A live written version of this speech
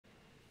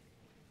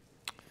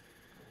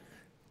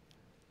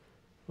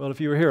Well, if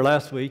you were here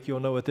last week, you'll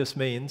know what this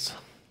means.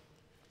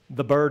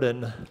 The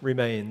burden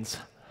remains.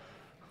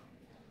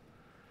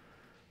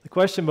 The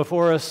question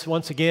before us,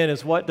 once again,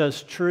 is what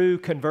does true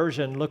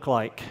conversion look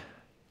like?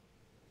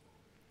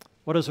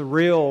 What does a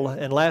real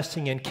and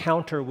lasting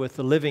encounter with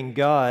the living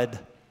God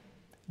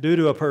do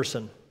to a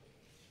person?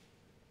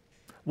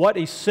 What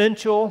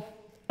essential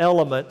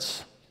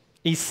elements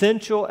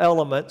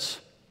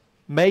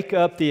make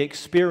up the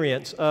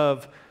experience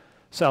of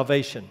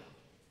salvation?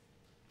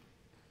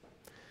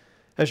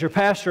 As your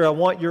pastor, I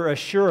want your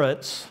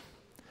assurance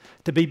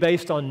to be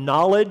based on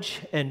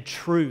knowledge and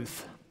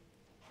truth,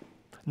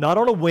 not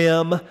on a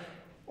whim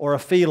or a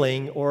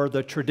feeling or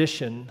the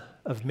tradition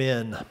of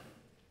men.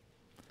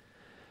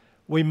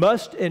 We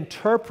must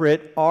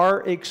interpret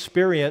our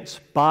experience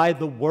by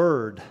the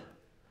Word,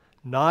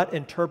 not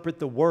interpret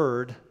the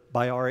Word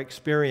by our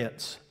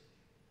experience.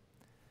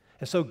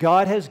 And so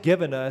God has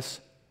given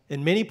us,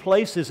 in many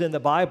places in the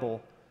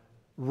Bible,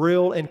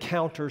 real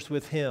encounters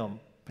with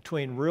Him,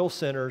 between real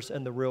sinners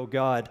and the real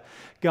God.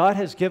 God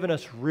has given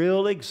us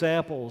real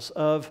examples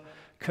of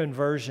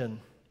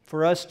conversion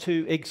for us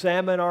to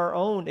examine our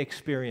own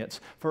experience,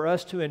 for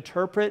us to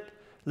interpret,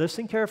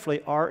 listen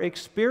carefully, our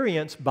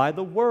experience by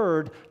the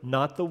Word,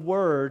 not the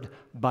Word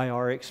by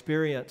our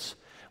experience.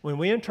 When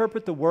we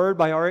interpret the Word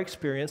by our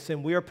experience,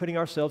 then we are putting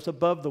ourselves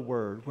above the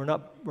Word. We're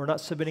not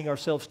submitting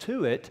ourselves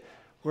to it.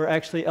 We're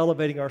actually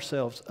elevating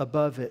ourselves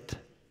above it.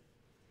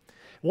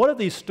 One of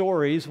these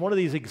stories, one of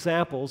these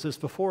examples is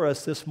before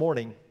us this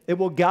morning. It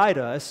will guide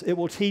us, it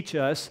will teach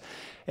us,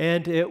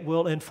 and it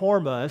will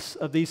inform us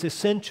of these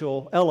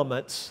essential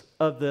elements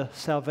of the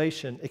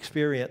salvation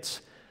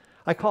experience.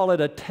 I call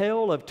it a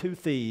tale of two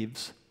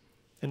thieves,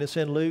 and it's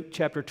in Luke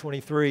chapter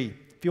 23.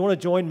 If you want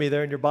to join me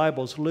there in your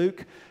Bibles,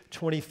 Luke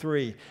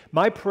 23.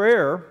 My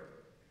prayer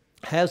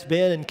has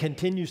been and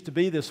continues to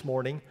be this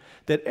morning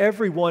that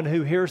everyone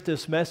who hears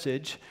this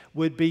message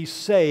would be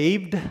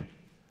saved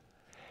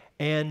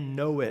and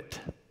know it.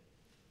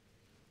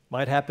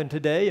 Might happen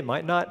today, it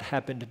might not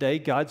happen today.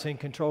 God's in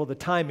control of the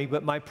timing,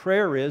 but my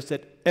prayer is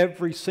that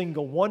every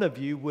single one of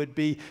you would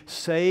be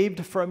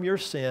saved from your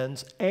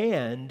sins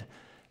and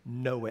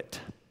know it.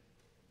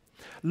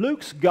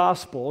 Luke's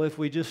gospel, if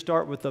we just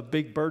start with a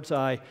big bird's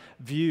eye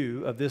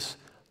view of this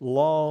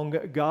long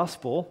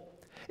gospel,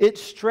 it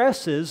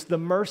stresses the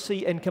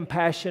mercy and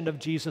compassion of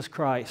Jesus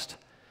Christ,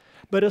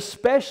 but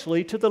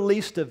especially to the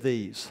least of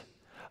these.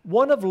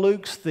 One of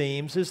Luke's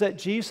themes is that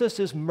Jesus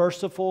is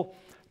merciful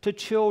to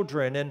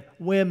children and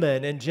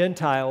women and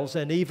Gentiles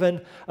and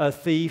even a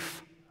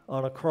thief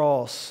on a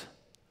cross.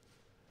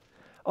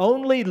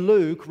 Only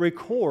Luke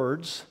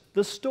records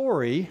the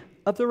story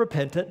of the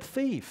repentant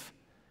thief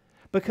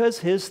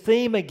because his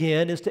theme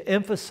again is to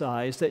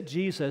emphasize that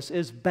Jesus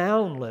is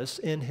boundless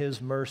in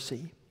His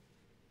mercy.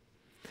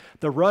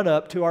 The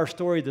run-up to our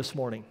story this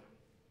morning,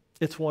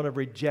 it's one of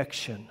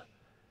rejection.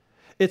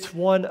 It's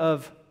one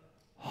of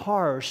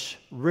harsh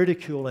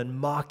ridicule and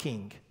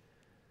mocking.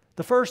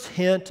 The first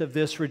hint of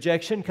this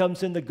rejection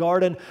comes in the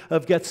Garden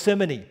of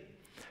Gethsemane.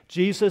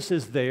 Jesus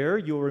is there,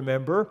 you'll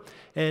remember,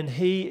 and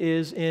He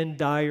is in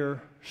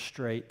dire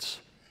straits.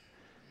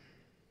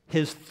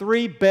 His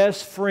three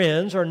best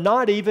friends are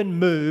not even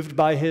moved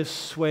by His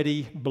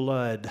sweaty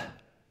blood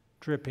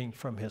dripping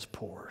from His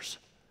pores.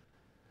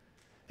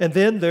 And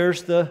then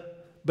there's the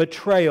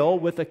betrayal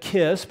with a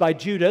kiss by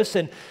Judas,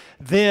 and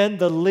then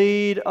the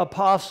lead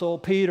apostle,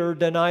 Peter,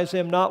 denies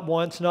Him not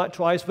once, not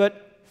twice,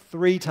 but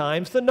 3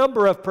 times. The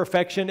number of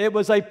perfection. It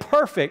was a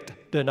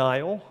perfect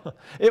denial.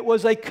 It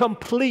was a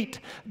complete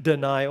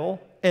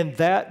denial, and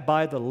that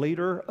by the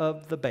leader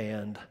of the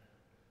band.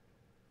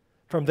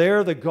 From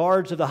there, the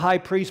guards of the high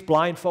priest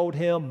blindfold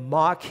Him,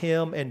 mock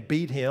Him, and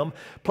beat Him,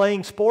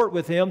 playing sport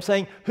with Him,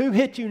 saying, "Who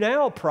hit you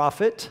now,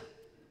 prophet?"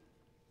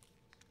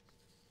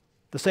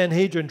 The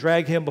Sanhedrin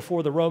dragged Him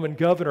before the Roman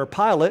governor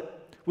Pilate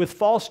with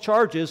false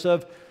charges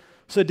of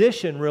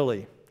sedition,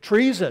 really,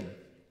 treason.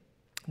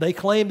 They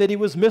claimed that He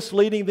was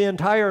misleading the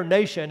entire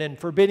nation and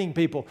forbidding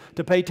people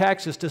to pay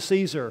taxes to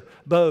Caesar.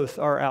 Both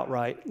are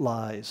outright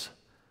lies.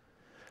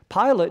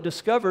 Pilate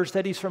discovers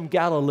that He's from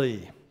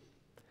Galilee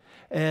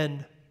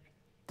and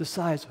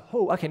decides,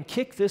 I can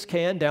kick this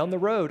can down the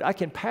road. I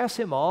can pass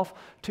Him off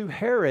to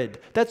Herod.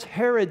 That's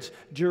Herod's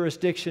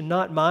jurisdiction,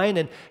 not mine.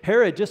 And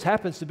Herod just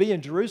happens to be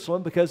in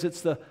Jerusalem because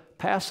it's the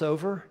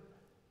Passover.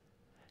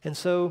 And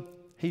so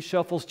he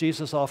shuffles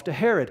Jesus off to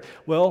Herod.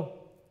 Well,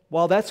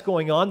 while that's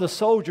going on, the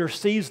soldier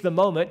sees the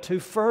moment to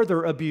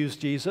further abuse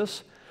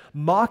Jesus,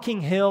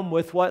 mocking Him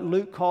with what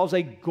Luke calls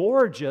a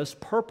gorgeous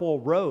purple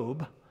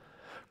robe,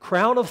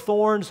 crown of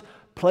thorns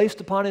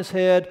placed upon His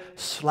head,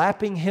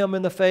 slapping Him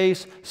in the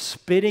face,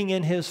 spitting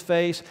in His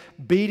face,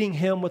 beating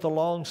Him with a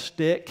long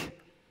stick.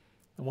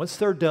 And once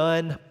they're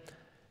done,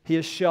 He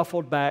is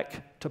shuffled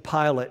back to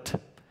Pilate.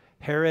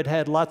 Herod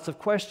had lots of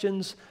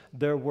questions.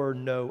 There were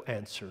no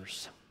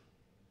answers.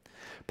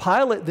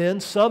 Pilate then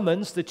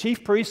summons the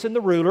chief priests and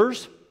the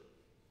rulers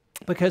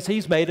because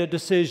he's made a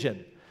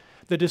decision.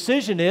 The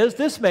decision is,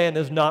 this man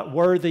is not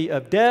worthy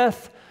of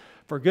death.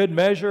 For good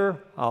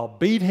measure, I'll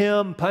beat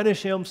him,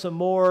 punish him some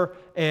more,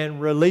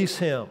 and release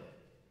him.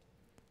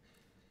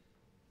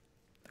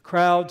 The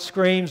crowd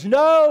screams,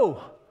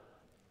 "No!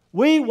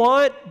 We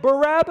want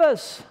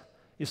Barabbas!"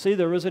 You see,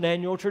 there was an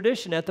annual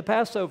tradition at the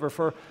Passover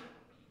for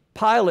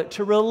Pilate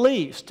to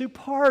release, to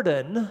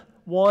pardon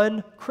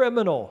one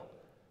criminal.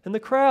 And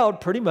the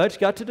crowd pretty much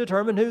got to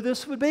determine who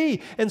this would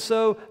be. And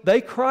so they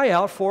cry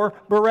out for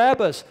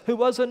Barabbas, who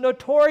was a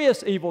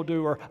notorious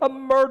evildoer, a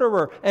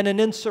murderer, and an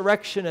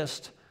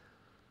insurrectionist.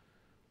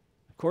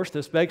 Of course,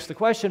 this begs the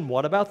question,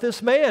 what about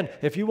this man?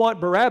 If you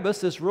want Barabbas,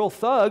 this real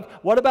thug,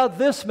 what about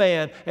this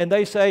man? And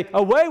they say,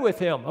 away with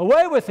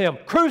him,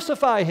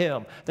 crucify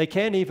him. They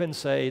can't even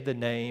say the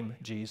name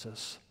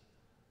Jesus.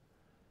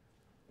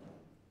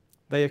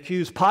 They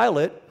accuse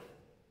Pilate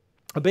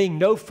of being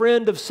no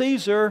friend of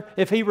Caesar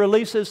if he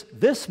releases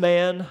this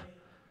man.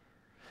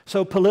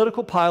 So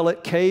political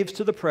Pilate caves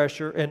to the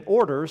pressure and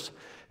orders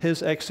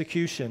his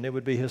execution. It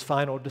would be his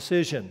final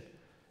decision,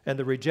 and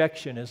the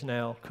rejection is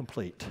now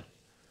complete.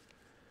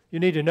 You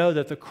need to know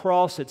that the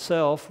cross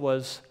itself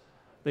was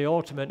the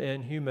ultimate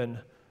in human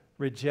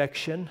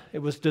rejection. It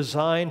was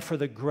designed for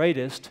the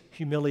greatest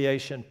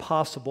humiliation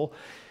possible.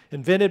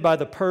 Invented by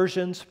the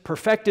Persians,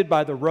 perfected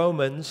by the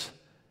Romans,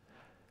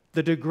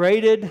 the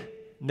degraded,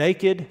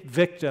 naked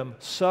victim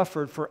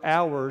suffered for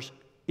hours,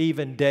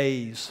 even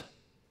days.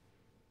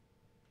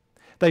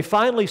 They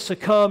finally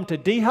succumbed to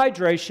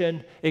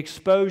dehydration,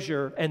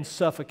 exposure, and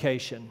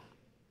suffocation.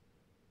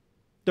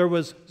 There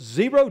was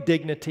zero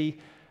dignity,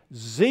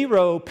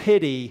 zero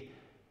pity,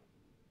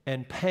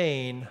 and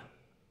pain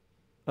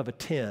of a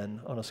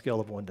 10 on a scale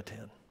of 1 to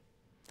 10.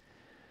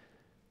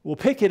 We'll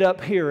pick it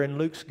up here in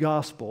Luke's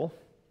Gospel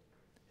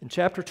in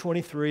chapter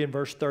 23 and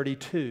verse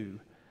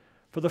 32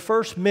 for the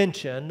first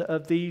mention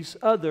of these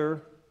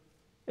other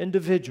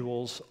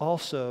individuals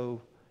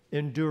also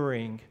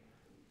enduring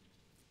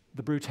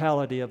the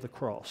brutality of the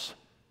cross.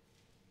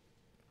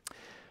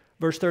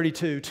 Verse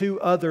 32,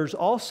 2 others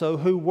also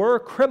who were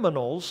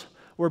criminals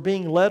were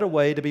being led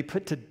away to be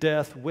put to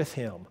death with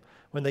him.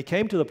 When they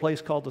came to the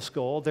place called the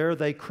Skull, there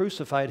they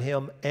crucified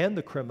him and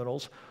the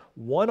criminals,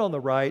 one on the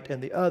right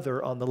and the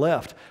other on the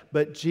left.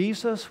 But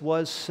Jesus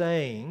was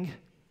saying,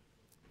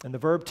 and the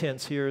verb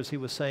tense here is he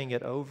was saying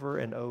it over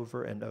and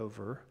over and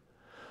over,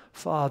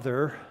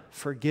 "Father,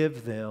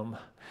 forgive them,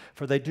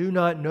 for they do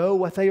not know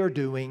what they are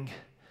doing."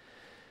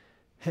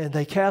 And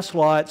they cast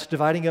lots,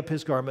 dividing up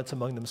his garments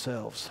among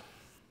themselves.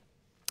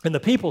 And the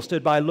people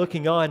stood by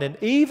looking on,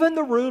 and even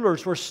the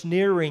rulers were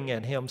sneering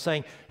at him,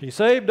 saying, "He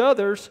saved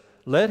others.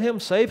 Let him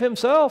save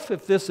himself,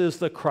 if this is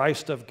the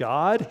Christ of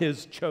God,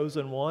 his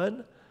chosen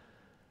one."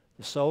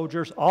 The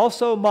soldiers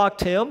also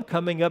mocked him,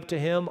 coming up to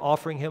him,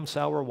 offering him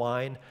sour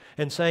wine,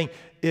 and saying,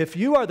 "If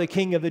you are the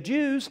king of the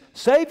Jews,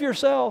 save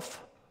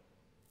yourself."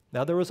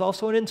 Now there was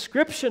also an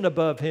inscription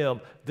above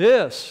him,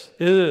 "This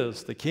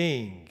is the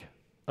King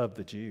of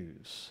the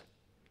Jews."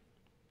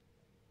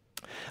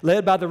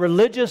 Led by the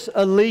religious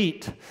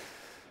elite,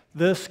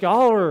 the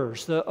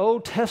scholars, the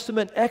Old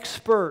Testament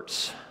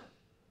experts,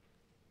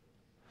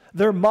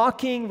 their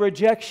mocking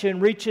rejection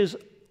reaches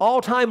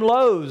all-time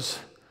lows.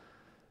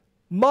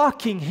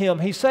 Mocking him,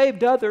 he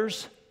saved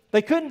others.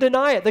 They couldn't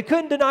deny it. They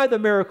couldn't deny the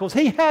miracles.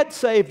 He had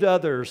saved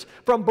others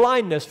from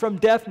blindness, from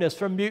deafness,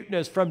 from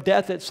muteness, from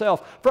death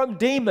itself, from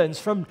demons,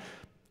 from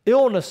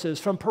illnesses,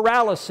 from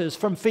paralysis,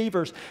 from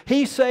fevers.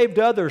 He saved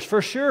others.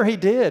 For sure he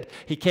did.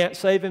 He can't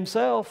save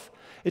himself.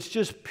 It's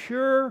just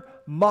pure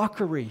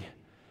mockery.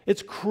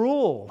 It's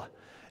cruel.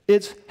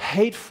 It's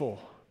hateful.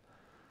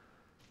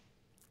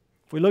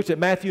 If we looked at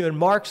Matthew and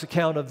Mark's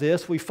account of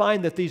this, we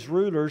find that these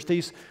rulers,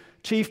 these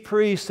chief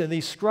priests and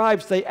these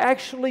scribes, they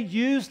actually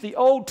used the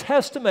Old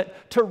Testament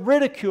to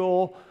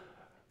ridicule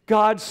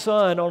God's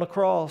Son on a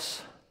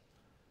cross.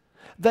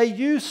 They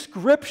used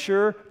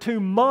Scripture to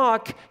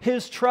mock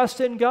his trust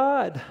in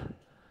God.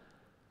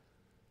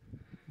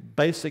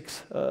 Basic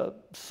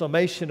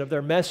summation of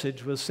their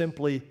message was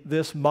simply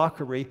this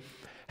mockery.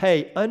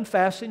 Hey,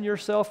 unfasten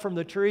yourself from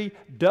the tree,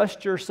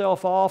 dust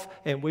yourself off,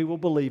 and we will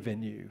believe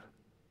in you.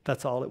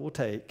 That's all it will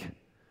take.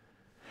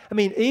 I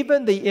mean,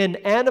 even the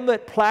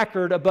inanimate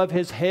placard above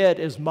his head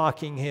is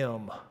mocking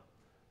him,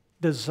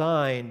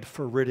 designed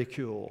for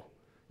ridicule.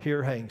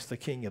 Here hangs the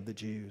King of the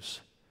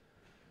Jews.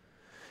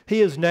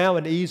 He is now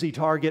an easy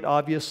target,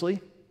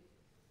 obviously.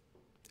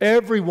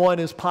 Everyone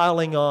is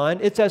piling on.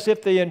 It's as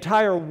if the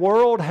entire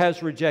world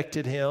has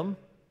rejected him,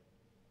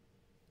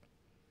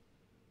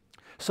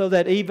 so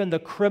that even the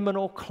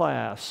criminal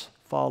class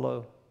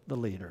follow the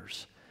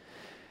leaders.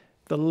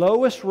 The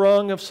lowest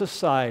rung of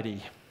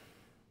society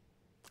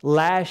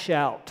lash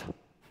out.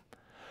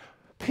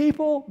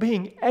 People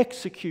being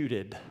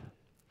executed,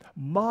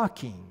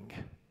 mocking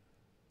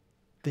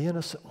the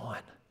innocent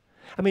one.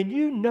 I mean,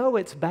 you know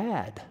it's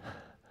bad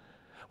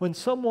when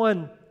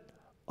someone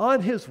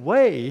on his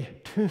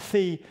way to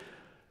the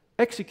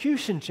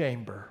execution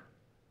chamber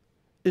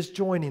is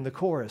joining the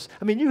chorus.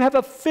 I mean, you have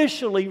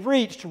officially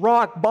reached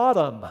rock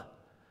bottom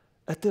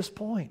at this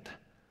point.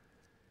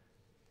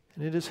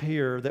 And it is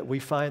here that we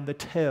find the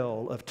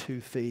tale of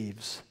two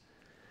thieves.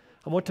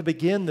 I want to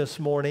begin this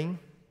morning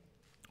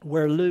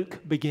where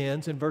Luke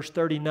begins in verse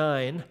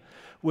 39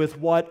 with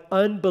what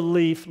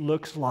unbelief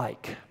looks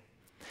like.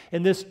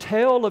 In this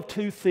tale of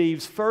two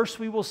thieves, first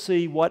we will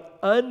see what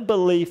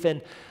unbelief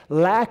and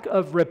lack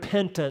of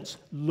repentance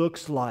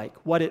looks like,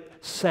 what it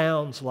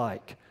sounds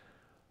like.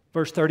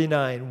 Verse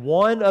 39,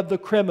 one of the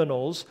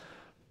criminals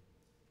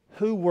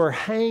who were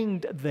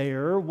hanged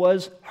there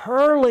was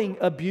hurling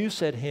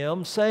abuse at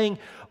him, saying,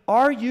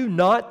 "Are you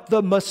not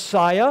the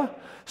Messiah?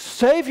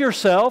 Save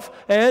yourself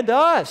and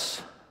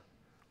us."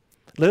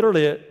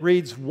 Literally, it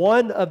reads,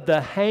 one of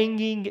the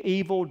hanging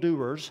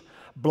evildoers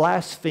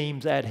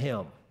blasphemes at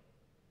him.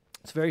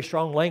 It's very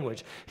strong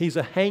language. He's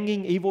a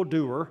hanging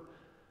evildoer,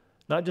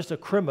 not just a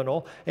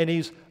criminal, and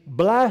he's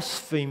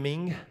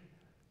blaspheming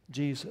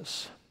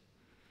Jesus.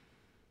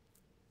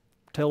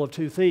 Tale of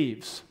Two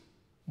Thieves,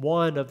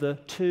 one of the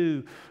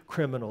two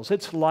criminals.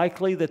 It's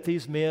likely that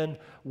these men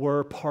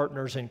were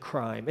partners in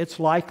crime. It's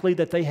likely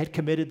that they had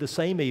committed the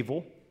same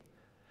evil.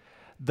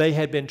 They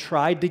had been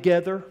tried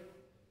together.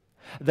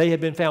 They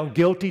had been found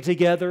guilty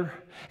together,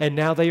 and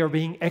now they are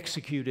being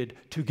executed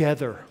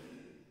together.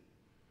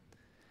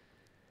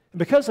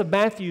 Because of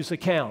Matthew's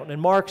account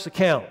and Mark's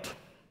account,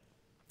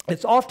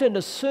 it's often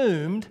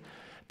assumed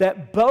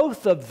that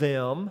both of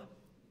them,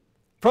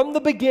 from the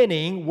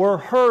beginning, were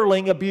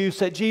hurling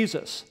abuse at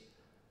Jesus.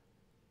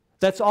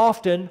 That's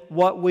often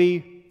what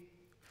we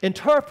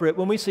interpret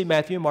when we see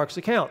Matthew and Mark's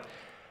account.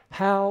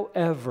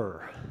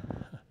 However,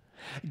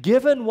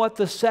 given what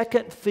the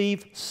second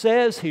thief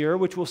says here,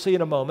 which we'll see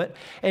in a moment,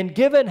 and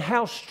given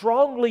how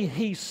strongly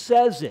he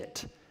says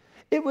it,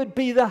 it would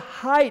be the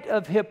height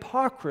of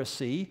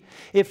hypocrisy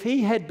if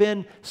he had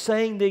been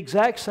saying the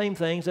exact same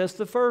things as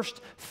the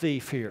first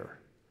thief here.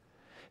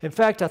 In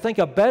fact, I think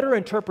a better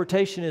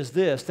interpretation is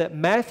this, that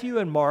Matthew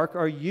and Mark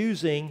are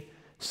using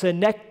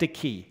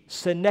synecdoche.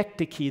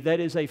 Synecdoche, that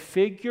is a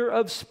figure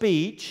of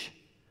speech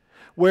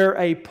where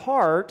a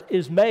part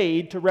is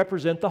made to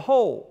represent the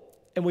whole.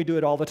 And we do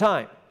it all the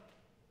time.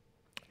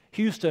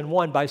 Houston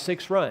won by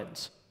 6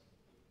 runs.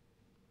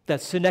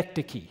 That's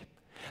synecdoche.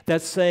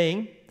 That's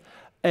saying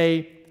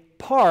a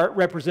part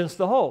represents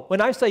the whole.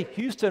 When I say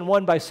Houston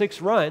won by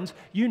 6 runs,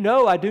 you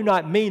know I do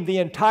not mean the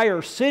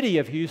entire city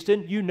of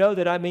Houston. You know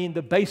that I mean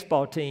the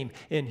baseball team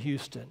in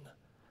Houston.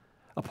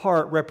 A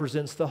part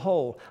represents the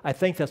whole. I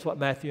think that's what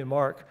Matthew and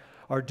Mark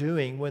are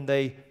doing when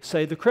they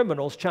say the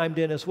criminals chimed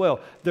in as well.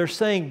 They're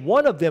saying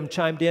one of them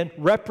chimed in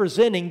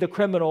representing the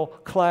criminal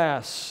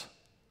class.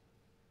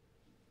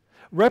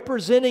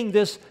 Representing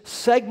this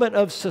segment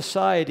of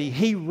society,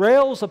 he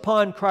rails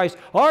upon Christ.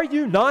 Are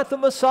you not the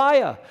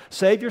Messiah?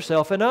 Save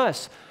yourself and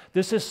us.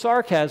 This is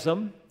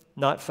sarcasm,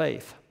 not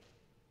faith.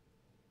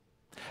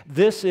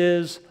 This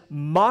is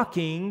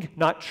mocking,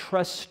 not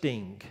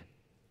trusting.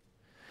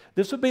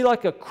 This would be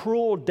like a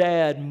cruel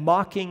dad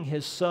mocking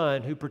his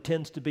son who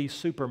pretends to be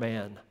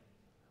Superman.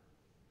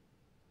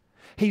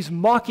 He's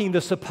mocking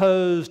the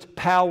supposed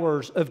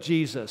powers of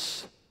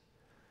Jesus.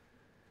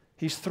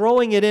 He's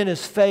throwing it in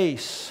his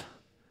face,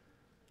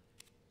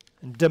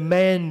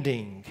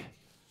 demanding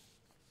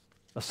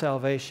a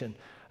salvation.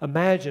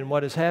 Imagine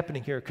what is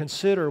happening here.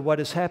 Consider what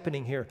is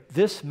happening here.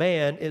 This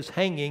man is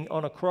hanging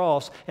on a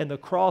cross, and the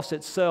cross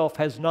itself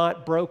has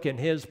not broken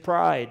his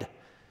pride.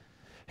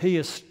 He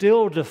is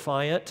still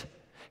defiant.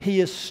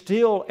 He is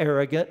still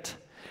arrogant.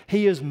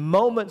 He is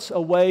moments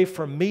away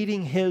from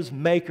meeting his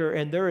Maker,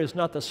 and there is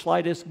not the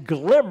slightest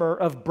glimmer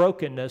of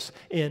brokenness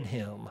in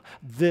him.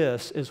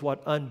 This is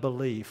what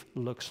unbelief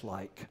looks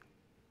like.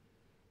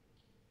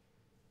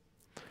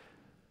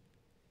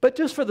 But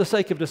just for the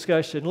sake of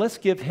discussion, let's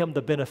give him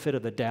the benefit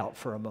of the doubt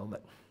for a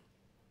moment.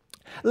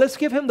 Let's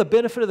give him the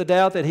benefit of the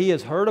doubt that he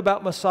has heard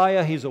about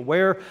Messiah. He's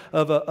aware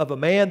of a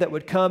man that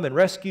would come and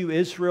rescue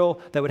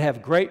Israel, that would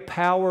have great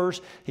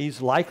powers.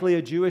 He's likely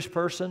a Jewish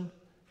person.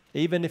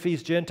 Even if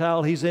he's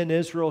Gentile, he's in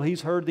Israel.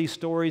 He's heard these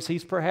stories.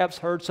 He's perhaps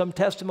heard some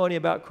testimony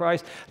about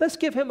Christ. Let's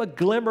give him a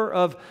glimmer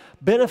of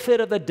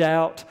benefit of the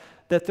doubt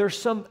that there's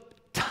some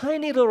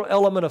tiny little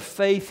element of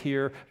faith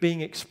here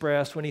being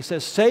expressed when he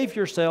says, save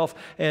yourself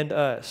and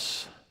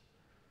us.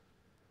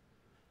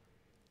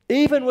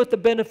 Even with the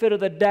benefit of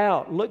the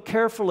doubt, look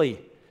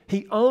carefully.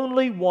 He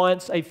only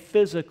wants a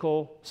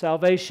physical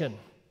salvation.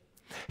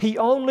 He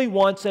only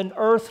wants an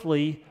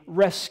earthly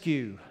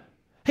rescue.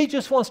 He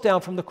just wants down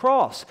from the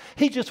cross.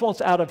 He just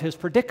wants out of his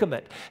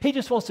predicament. He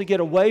just wants to get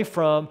away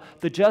from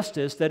the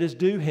justice that is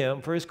due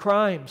him for his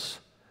crimes.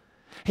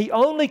 He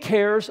only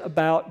cares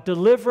about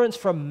deliverance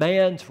from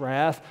man's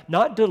wrath,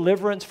 not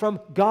deliverance from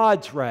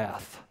God's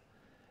wrath,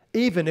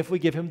 even if we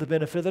give him the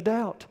benefit of the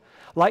doubt.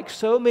 Like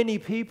so many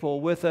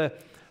people with a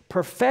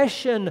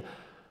profession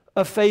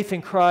of faith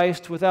in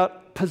Christ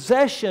without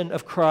possession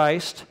of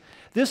Christ,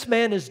 this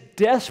man is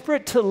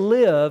desperate to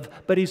live,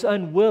 but he's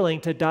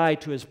unwilling to die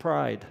to his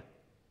pride.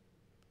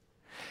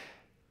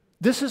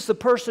 This is the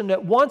person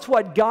that wants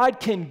what God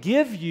can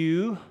give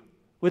you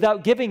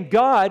without giving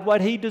God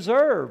what he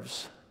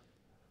deserves.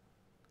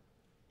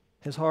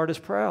 His heart is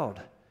proud.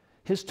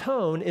 His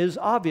tone is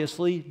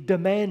obviously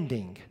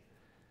demanding.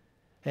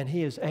 And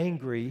he is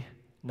angry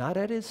not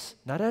at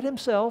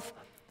himself,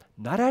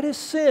 not at his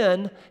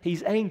sin.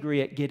 He's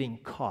angry at getting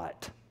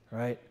caught,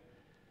 right?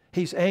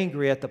 He's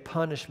angry at the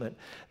punishment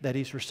that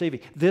he's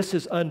receiving. This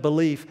is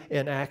unbelief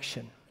in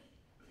action.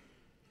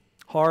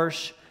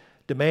 Harsh,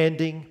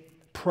 demanding,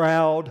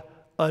 proud,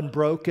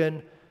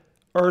 unbroken,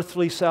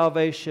 earthly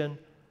salvation,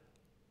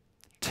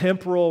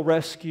 temporal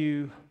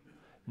rescue,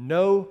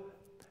 no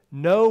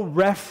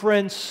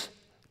reference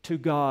to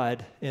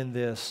God in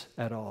this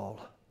at all.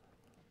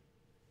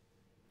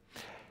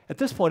 At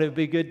this point, it would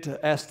be good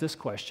to ask this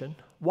question: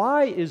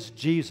 why is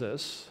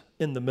Jesus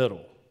in the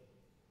middle?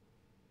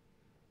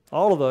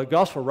 All of the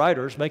gospel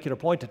writers make it a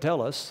point to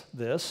tell us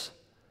this,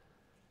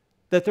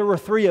 that there were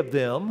three of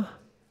them,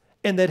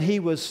 and that he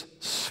was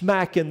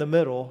smack in the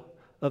middle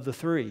of the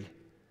three.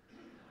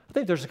 I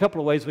think there's a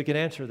couple of ways we can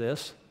answer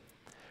this.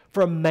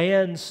 From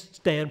man's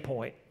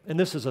standpoint, and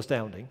this is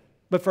astounding,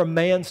 but from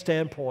man's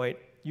standpoint,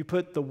 you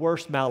put the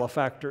worst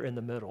malefactor in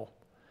the middle.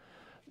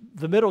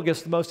 The middle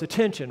gets the most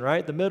attention,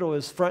 right? The middle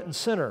is front and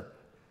center.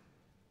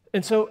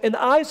 And so in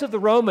the eyes of the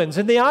Romans,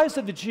 in the eyes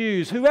of the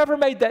Jews, whoever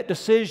made that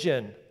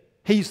decision,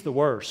 he's the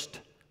worst.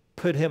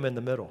 Put him in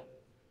the middle.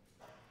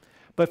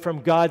 But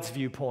from God's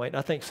viewpoint,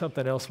 I think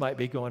something else might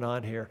be going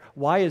on here.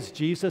 Why is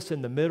Jesus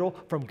in the middle?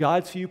 From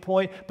God's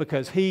viewpoint,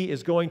 because he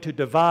is going to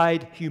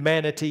divide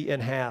humanity in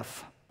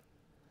half.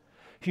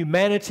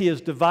 Humanity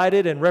is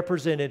divided and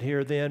represented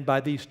here then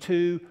by these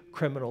two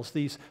criminals,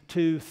 these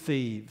two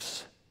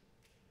thieves.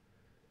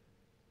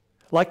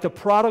 Like the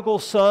prodigal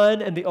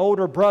son and the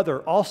older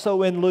brother,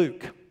 also in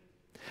Luke,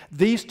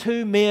 these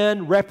two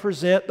men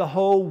represent the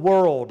whole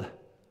world.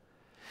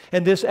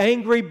 And this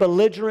angry,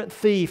 belligerent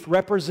thief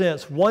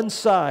represents one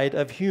side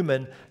of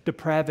human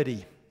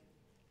depravity.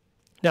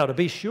 Now, to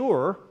be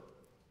sure,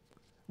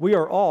 we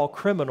are all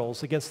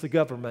criminals against the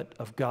government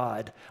of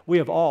God. We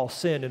have all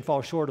sinned and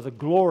fall short of the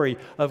glory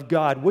of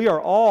God. We are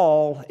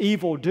all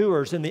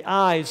evildoers in the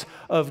eyes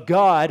of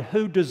God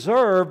who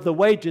deserve the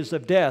wages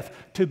of death,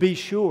 to be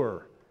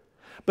sure.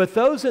 But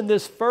those in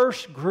this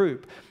first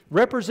group,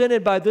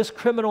 represented by this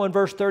criminal in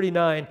verse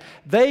 39,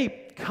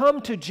 they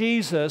come to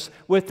Jesus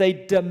with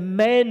a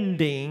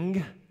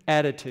demanding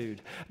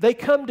attitude. They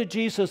come to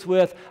Jesus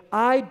with,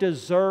 I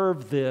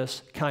deserve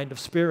this kind of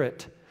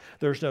spirit.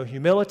 There's no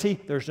humility,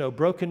 there's no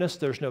brokenness,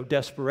 there's no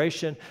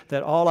desperation,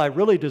 that all I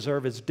really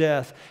deserve is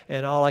death,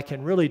 and all I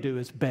can really do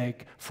is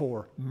beg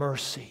for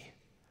mercy.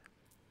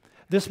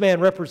 This man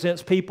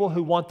represents people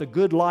who want the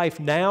good life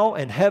now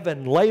and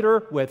heaven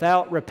later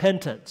without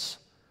repentance.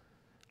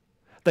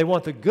 They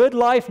want the good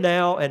life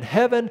now and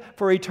heaven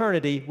for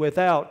eternity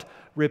without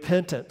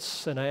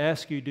repentance. And I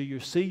ask you, do you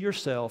see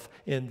yourself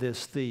in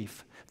this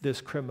thief,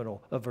 this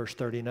criminal of verse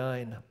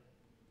 39?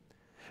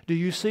 Do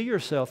you see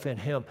yourself in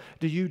him?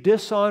 Do you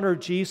dishonor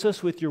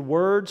Jesus with your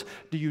words?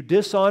 Do you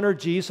dishonor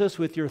Jesus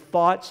with your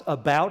thoughts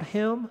about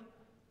him?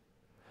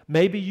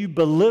 Maybe you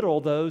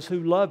belittle those who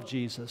love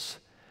Jesus.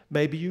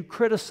 Maybe you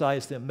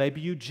criticize them.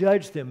 Maybe you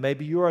judge them.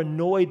 Maybe you're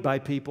annoyed by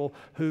people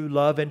who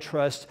love and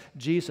trust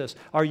Jesus.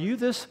 Are you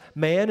this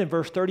man in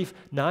verse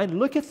 39?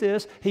 Look at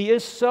this. He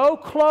is so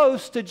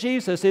close to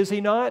Jesus, is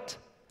he not?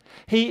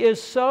 He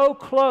is so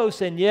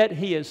close, and yet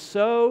he is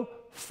so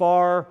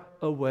far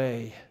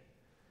away.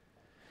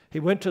 He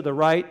went to the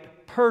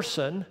right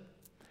person.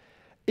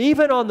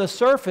 Even on the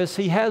surface,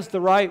 he has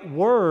the right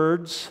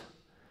words.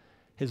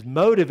 His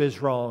motive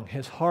is wrong.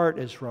 His heart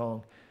is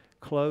wrong.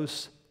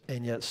 Close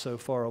and yet so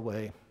far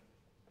away.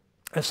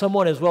 As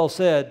someone has well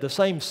said, the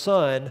same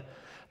sun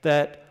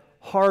that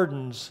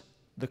hardens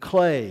the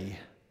clay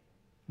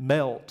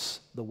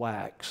melts the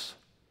wax.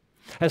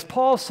 As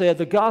Paul said,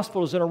 the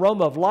gospel is an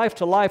aroma of life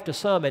to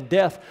some and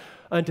death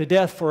unto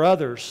death for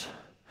others.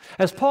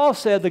 As Paul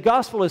said, the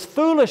gospel is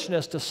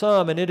foolishness to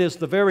some, and it is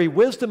the very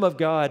wisdom of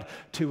God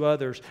to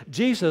others.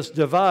 Jesus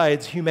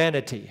divides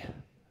humanity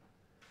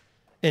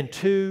in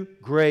two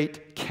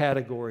great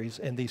categories,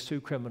 and these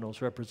two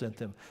criminals represent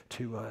them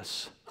to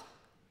us.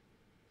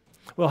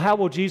 Well, how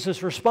will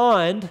Jesus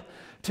respond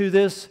to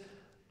this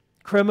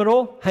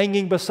criminal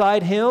hanging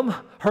beside him,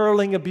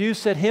 hurling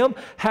abuse at him?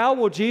 How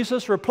will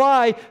Jesus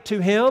reply to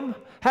him?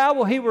 How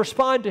will he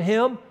respond to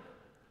him?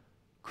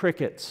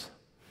 Crickets.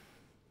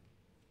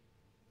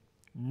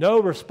 No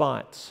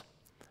response.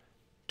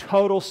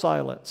 Total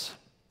silence.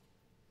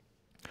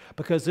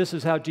 Because this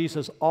is how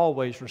Jesus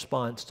always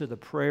responds to the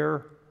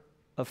prayer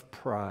of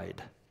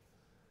pride,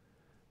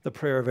 the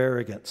prayer of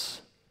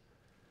arrogance.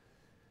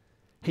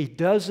 He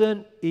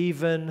doesn't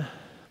even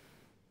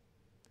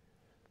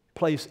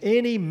place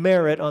any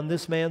merit on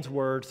this man's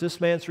words, this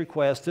man's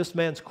request, this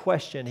man's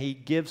question. He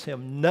gives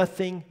him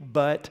nothing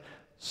but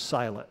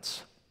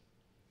silence.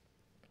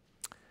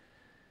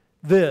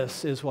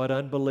 This is what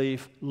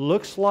unbelief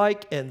looks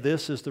like, and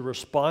this is the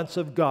response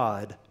of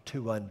God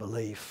to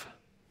unbelief.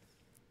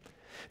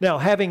 Now,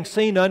 having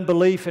seen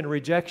unbelief and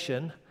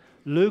rejection,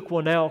 Luke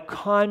will now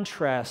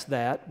contrast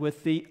that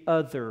with the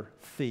other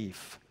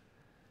thief,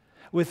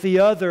 with the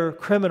other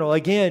criminal.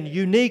 Again,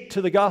 unique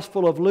to the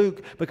Gospel of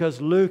Luke, because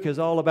Luke is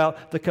all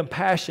about the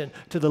compassion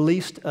to the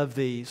least of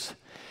these.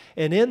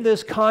 And in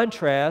this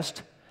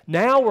contrast,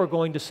 Now we're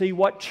going to see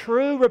what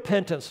true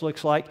repentance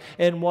looks like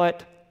and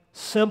what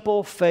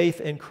simple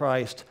faith in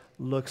Christ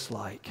looks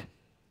like.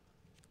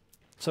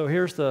 So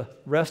here's the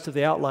rest of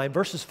the outline.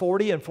 Verses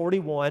 40 and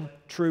 41,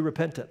 true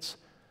repentance.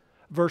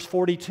 Verse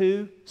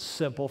 42,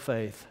 simple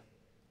faith.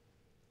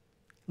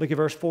 Look at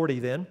verse 40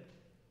 then.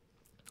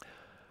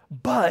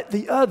 But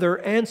the other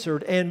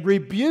answered and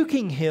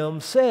rebuking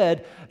him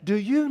said, do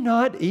you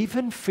not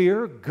even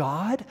fear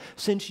God,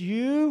 since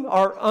you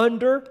are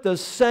under the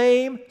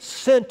same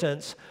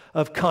sentence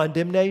of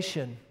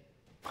condemnation?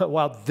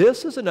 Wow,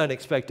 this is an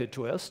unexpected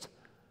twist.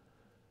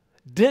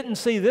 Didn't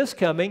see this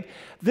coming.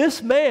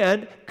 This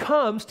man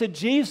comes to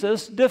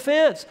Jesus'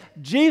 defense.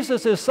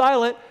 Jesus is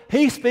silent.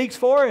 He speaks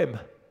for him.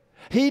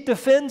 He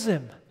defends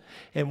him.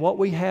 And what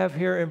we have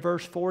here in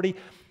verse 40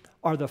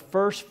 are the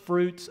first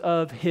fruits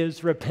of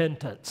his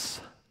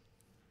repentance.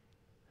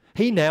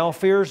 He now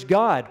fears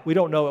God. We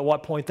don't know at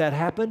what point that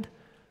happened.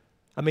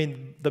 I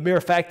mean, the mere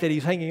fact that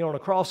he's hanging on a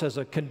cross as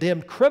a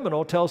condemned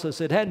criminal tells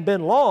us it hadn't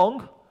been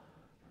long.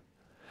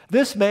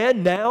 This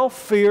man now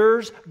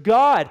fears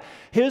God.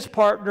 His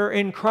partner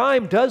in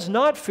crime does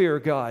not fear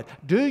God.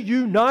 Do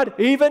you not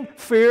even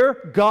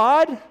fear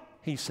God?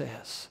 He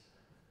says.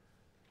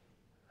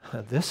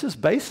 This is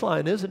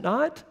baseline, is it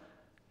not?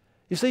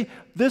 You see,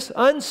 this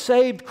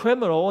unsaved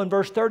criminal in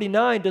verse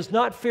 39 does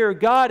not fear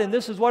God, and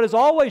this is what is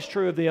always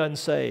true of the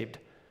unsaved.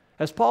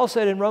 As Paul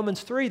said in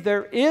Romans 3,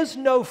 there is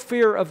no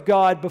fear of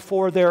God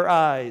before their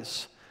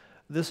eyes.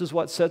 This is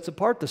what sets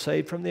apart the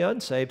saved from the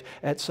unsaved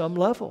at some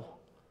level.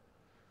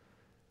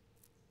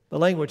 The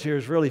language here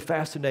is really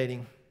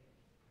fascinating.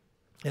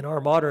 In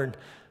our modern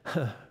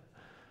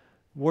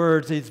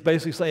words, he's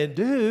basically saying,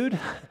 dude,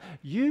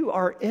 you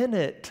are in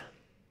it.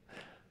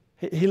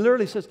 He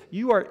literally says,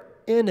 you are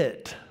in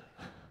it.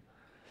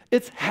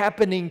 It's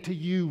happening to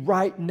you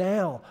right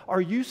now. Are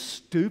you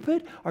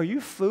stupid? Are you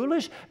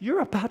foolish?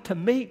 You're about to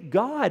meet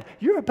God.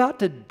 You're about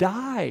to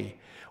die.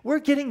 We're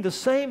getting the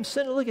same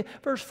sentence. Look at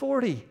verse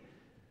 40.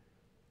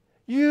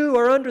 You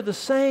are under the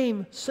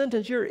same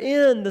sentence. You're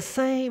in the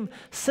same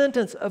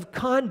sentence of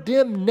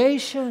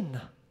condemnation.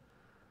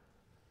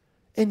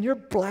 And you're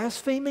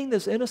blaspheming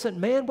this innocent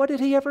man. What did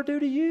he ever do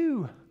to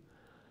you?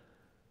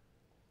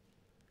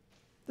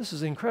 This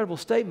is an incredible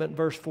statement,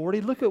 verse 40.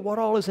 Look at what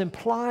all is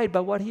implied by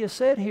what he has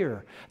said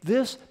here.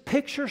 This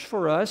pictures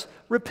for us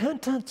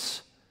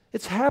repentance.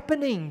 It's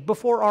happening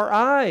before our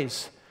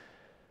eyes.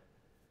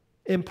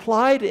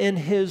 Implied in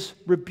his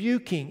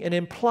rebuking and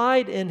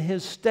implied in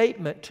his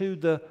statement to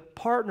the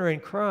partner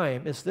in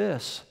crime is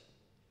this.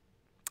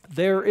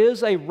 There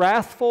is a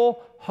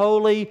wrathful,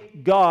 holy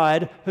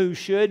God who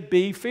should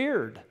be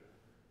feared.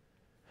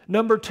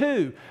 Number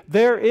two,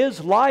 there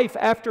is life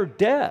after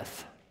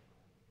death.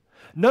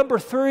 Number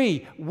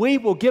three, we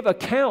will give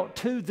account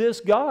to this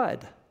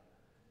God.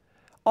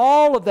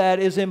 All of that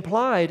is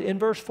implied in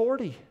verse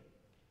 40.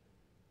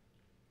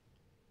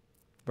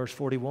 Verse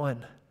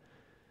 41.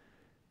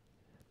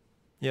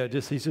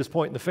 He's just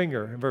pointing the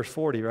finger in verse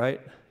 40, right?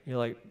 You're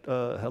like,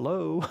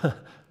 hello,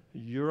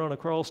 you're on a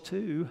cross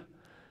too.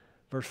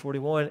 Verse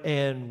 41,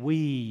 and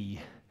we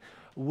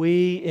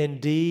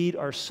indeed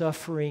are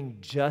suffering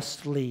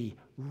justly,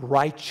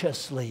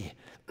 righteously,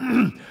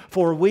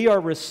 for we are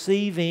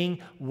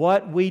receiving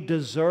what we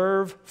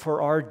deserve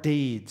for our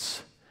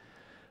deeds.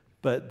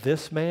 But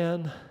this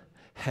man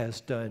has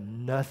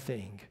done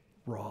nothing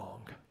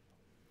wrong.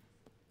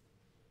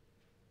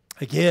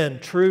 Again,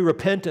 true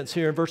repentance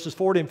here in verses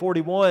 40 and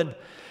 41.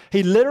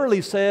 He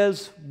literally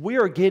says, we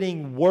are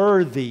getting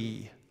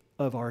worthy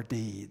of our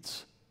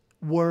deeds.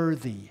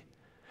 Worthy.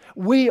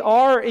 We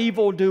are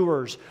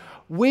evildoers.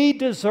 We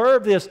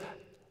deserve this.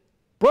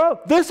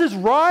 Bro, this is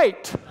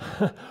right.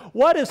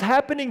 What is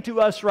happening to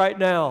us right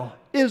now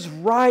is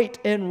right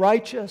and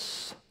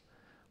righteous.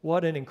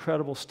 What an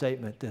incredible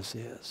statement this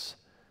is.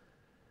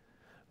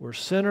 We're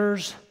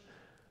sinners.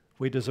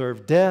 We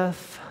deserve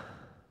death.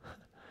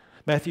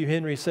 Matthew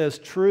Henry says,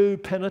 true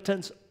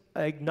penitents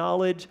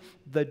acknowledge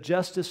the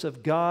justice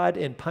of God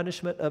in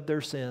punishment of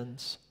their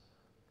sins.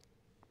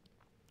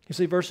 You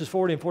see, verses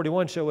 40 and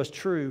 41 show us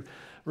true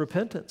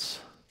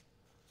repentance.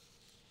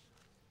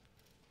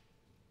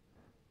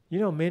 You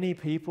know, many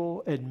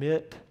people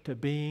admit to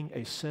being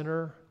a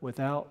sinner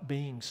without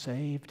being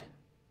saved.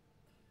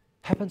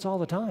 Happens all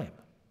the time.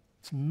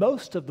 It's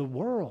most of the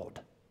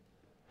world.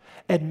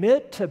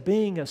 Admit to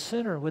being a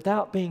sinner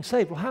without being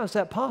saved. Well, how is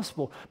that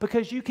possible?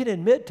 Because you can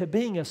admit to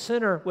being a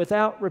sinner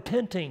without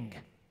repenting.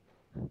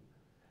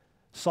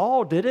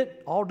 Saul did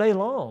it all day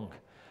long.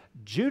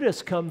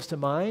 Judas comes to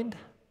mind.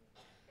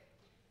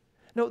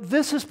 No,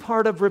 this is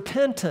part of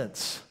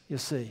repentance, you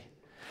see.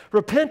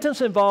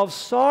 Repentance involves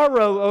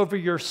sorrow over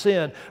your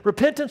sin.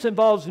 Repentance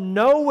involves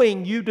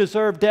knowing you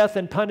deserve death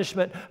and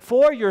punishment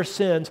for your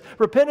sins.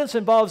 Repentance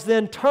involves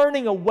then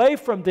turning away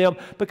from them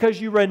because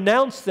you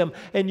renounce them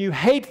and you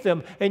hate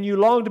them and you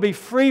long to be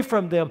free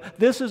from them.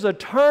 This is a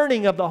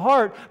turning of the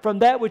heart from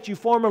that which you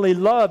formerly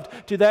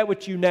loved to that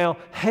which you now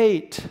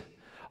hate.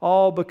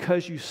 all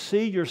because you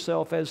see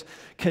yourself as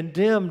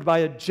condemned by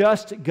a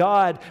just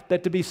God,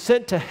 that to be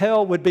sent to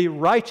hell would be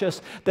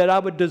righteous, that I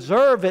would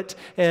deserve it,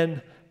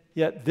 and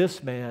yet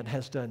this man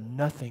has done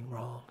nothing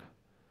wrong.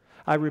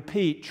 I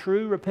repeat,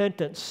 true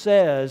repentance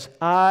says,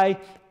 I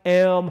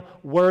am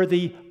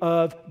worthy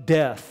of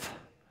death.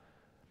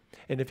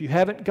 And if you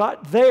haven't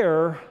got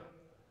there,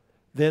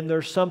 then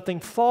there's something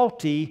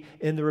faulty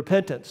in the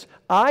repentance.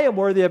 I am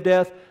worthy of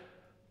death,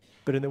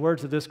 but in the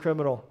words of this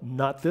criminal,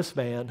 not this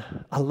man.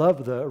 I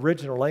love the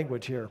original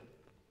language here.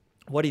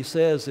 What he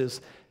says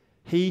is,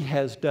 he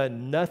has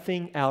done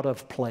nothing out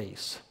of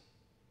place,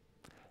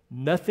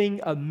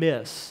 nothing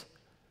amiss.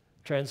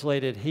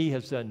 Translated, he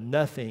has done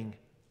nothing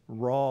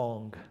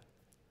wrong.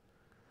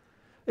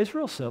 It's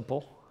real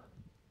simple.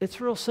 It's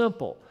real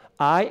simple.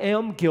 I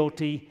am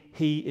guilty,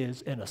 he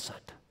is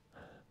innocent.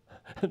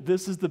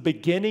 This is the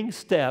beginning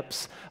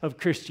steps of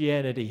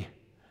Christianity.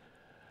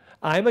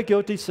 I'm a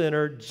guilty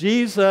sinner,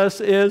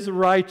 Jesus is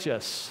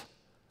righteous.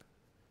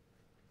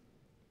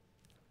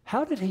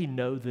 How did he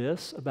know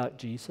this about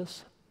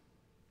Jesus?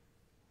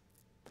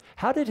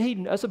 How did he?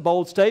 That's a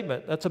bold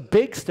statement. That's a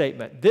big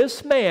statement.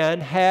 This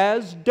man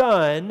has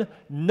done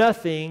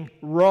nothing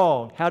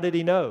wrong. How did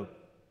he know?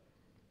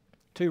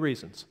 2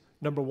 reasons.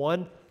 Number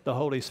 1, the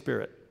Holy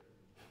Spirit.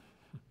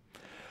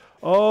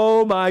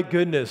 Oh my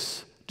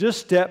goodness.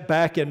 Just step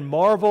back and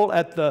marvel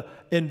at the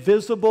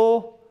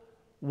invisible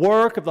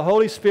work of the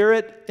Holy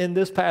Spirit in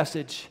this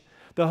passage.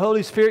 The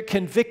Holy Spirit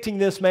convicting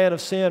this man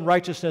of sin,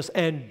 righteousness,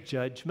 and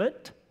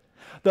judgment.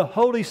 The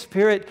Holy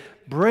Spirit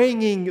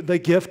bringing the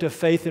gift of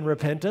faith and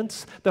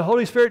repentance. The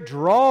Holy Spirit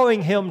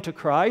drawing him to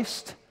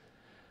Christ.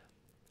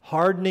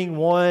 Hardening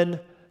one,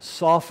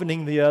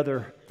 softening the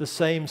other. The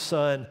same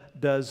Son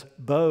does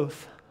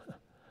both.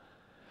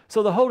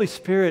 So the Holy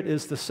Spirit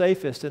is the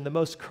safest and the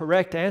most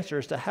correct answer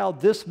as to how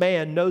this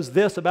man knows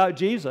this about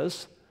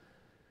Jesus.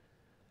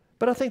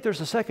 But I think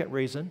there's a second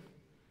reason.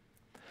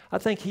 I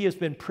think he has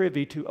been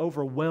privy to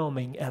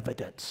overwhelming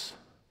evidence.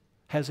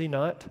 Has he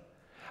not?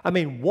 I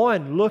mean,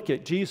 one look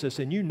at Jesus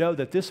and you know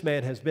that this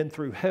man has been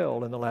through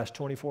hell in the last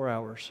 24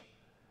 hours.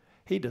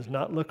 He does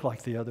not look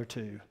like the other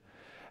two.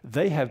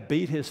 They have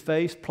beat his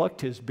face, plucked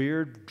his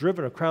beard,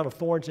 driven a crown of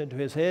thorns into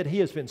his head. He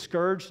has been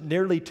scourged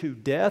nearly to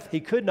death. He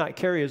could not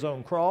carry his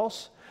own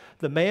cross.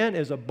 The man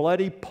is a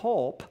bloody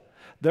pulp.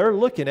 They're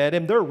looking at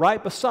him. They're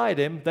right beside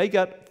him. They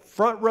got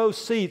front row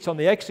seats on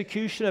the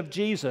execution of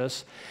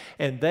Jesus,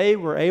 and they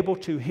were able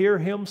to hear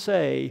him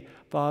say,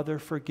 Father,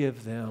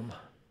 forgive them.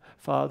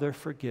 Father,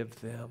 forgive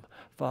them.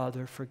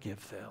 Father,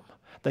 forgive them.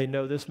 They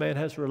know this man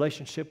has a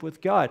relationship with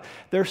God.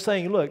 They're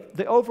saying, look,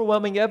 the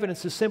overwhelming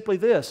evidence is simply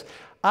this.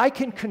 I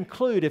can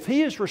conclude if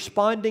he is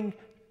responding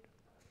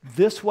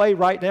this way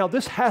right now,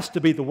 this has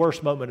to be the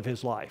worst moment of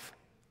his life,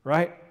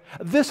 right?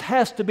 This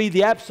has to be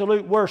the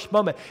absolute worst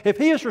moment. If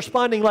he is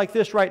responding like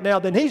this right now,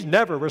 then he's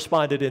never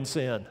responded in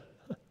sin.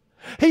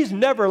 He's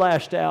never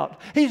lashed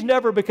out. He's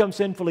never become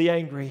sinfully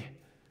angry.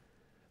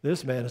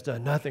 This man has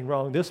done nothing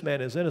wrong. This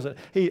man is innocent.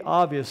 He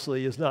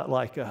obviously is not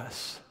like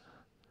us.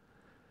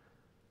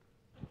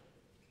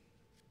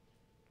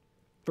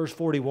 Verse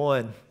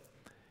 41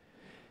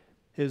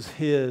 is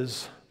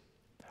his,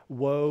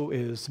 woe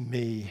is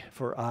me,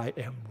 for I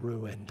am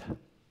ruined.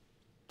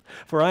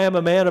 For I am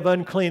a man of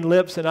unclean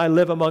lips, and I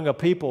live among a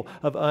people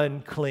of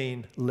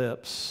unclean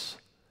lips.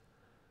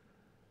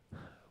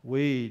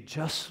 We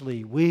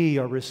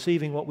are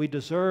receiving what we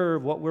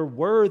deserve, what we're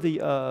worthy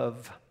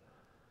of.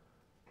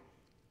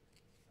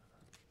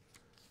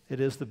 It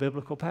is the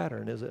biblical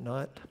pattern, is it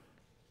not?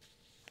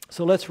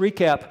 So let's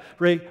recap.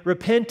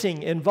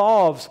 Repenting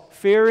involves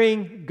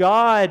fearing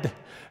God,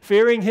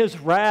 fearing His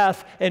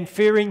wrath, and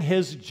fearing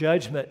His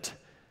judgment.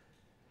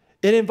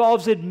 It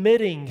involves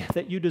admitting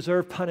that you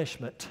deserve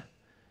punishment.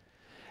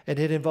 And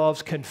it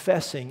involves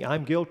confessing,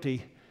 I'm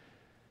guilty,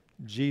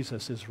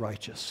 Jesus is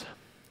righteous.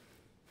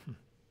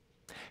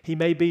 He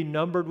may be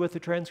numbered with the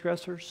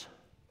transgressors.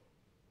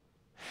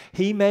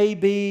 He may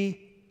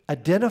be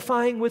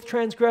identifying with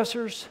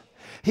transgressors.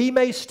 He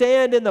may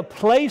stand in the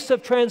place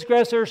of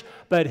transgressors,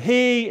 but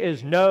he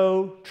is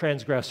no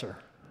transgressor.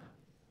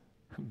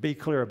 Be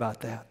clear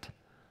about that.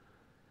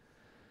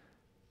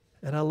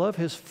 And I love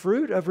his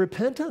fruit of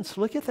repentance.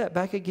 Look at that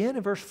back again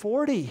in verse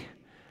 40.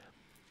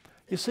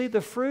 You see,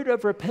 the fruit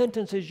of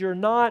repentance is you're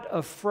not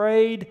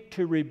afraid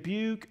to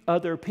rebuke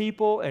other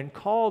people and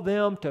call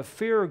them to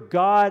fear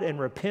God and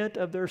repent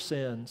of their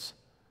sins.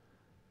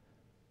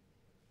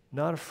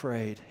 Not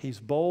afraid. He's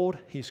bold,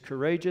 he's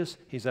courageous,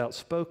 he's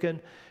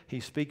outspoken. He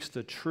speaks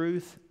the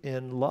truth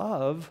in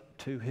love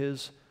to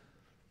his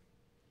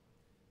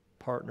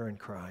partner in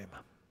crime.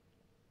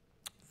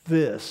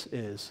 This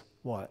is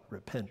what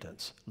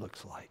repentance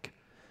looks like.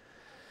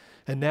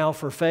 And now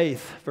for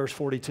faith, verse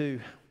 42.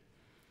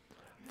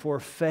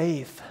 For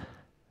faith.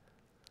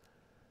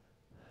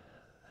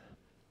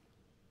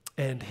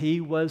 And he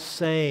was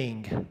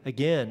saying,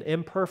 again,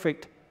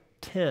 imperfect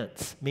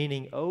tense,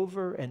 meaning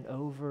over and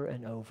over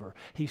and over.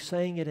 He's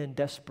saying it in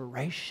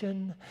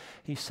desperation.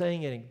 He's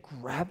saying it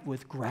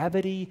with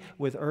gravity,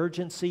 with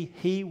urgency.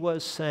 He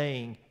was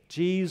saying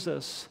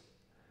Jesus,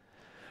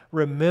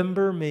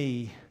 remember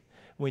me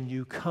when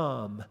you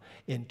come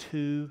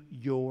into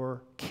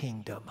your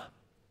kingdom.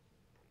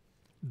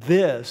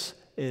 This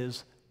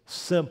is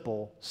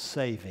simple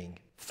saving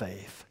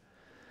faith.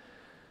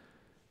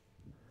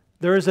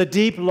 There is a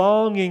deep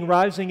longing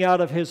rising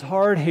out of his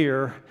heart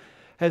here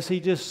as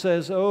he just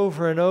says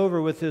over and over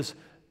with his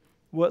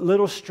what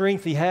little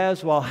strength he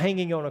has while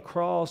hanging on a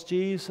cross,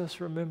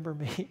 Jesus, remember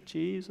me.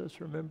 Jesus,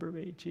 remember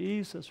me.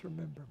 Jesus,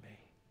 remember me.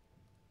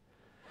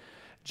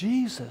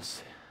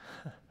 Jesus,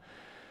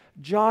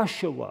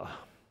 Joshua,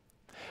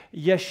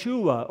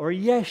 Yeshua or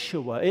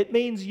Yeshua. It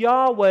means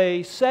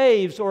Yahweh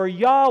saves or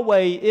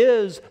Yahweh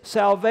is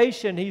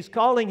salvation. He's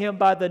calling him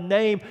by the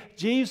name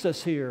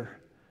Jesus here.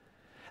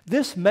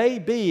 This may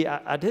be,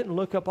 I didn't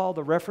look up all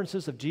the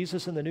references of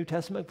Jesus in the New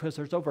Testament because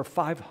there's over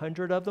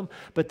 500 of them,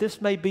 but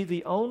this may be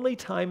the only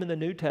time in the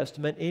New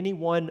Testament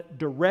anyone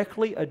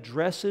directly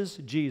addresses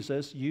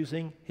Jesus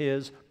using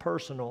his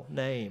personal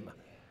name.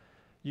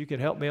 You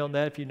can help me on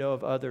that if you know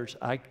of others.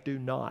 I do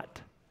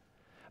not.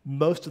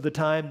 Most of the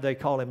time they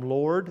call him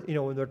Lord. You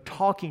know, when they're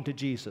talking to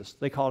Jesus,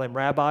 they call him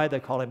Rabbi,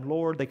 they call him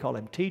Lord, they call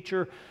him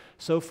Teacher,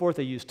 so forth.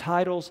 They use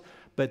titles.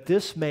 But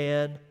this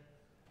man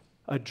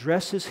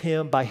addresses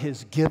him by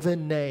his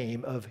given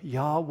name of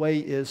Yahweh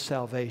is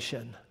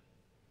salvation.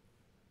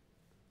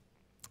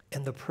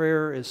 And the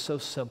prayer is so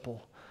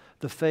simple.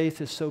 The faith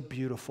is so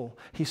beautiful.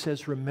 He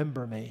says,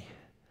 remember me.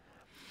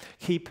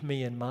 Keep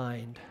me in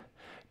mind.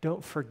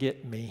 Don't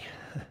forget me.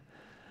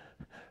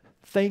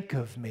 Think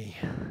of me.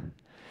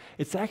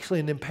 It's actually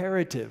an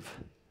imperative.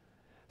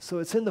 So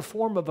it's in the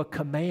form of a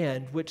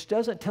command, which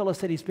doesn't tell us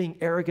that he's being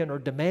arrogant or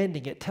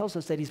demanding. It tells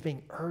us that he's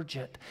being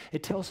urgent.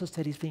 It tells us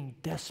that he's being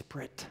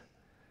desperate.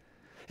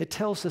 It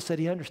tells us that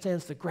he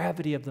understands the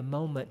gravity of the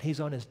moment.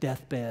 He's on his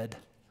deathbed.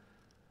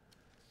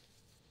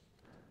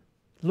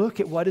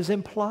 Look at what is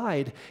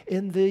implied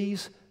in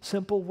these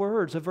simple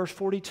words of verse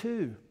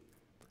 42.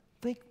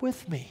 Think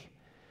with me.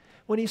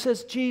 When he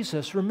says,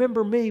 Jesus,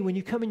 remember me when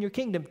you come in your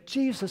kingdom,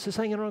 Jesus is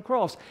hanging on a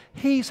cross.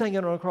 He's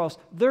hanging on a cross.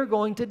 They're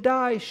going to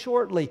die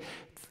shortly.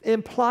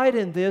 Implied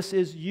in this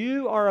is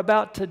you are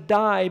about to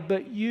die,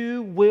 but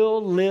you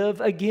will live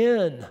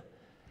again.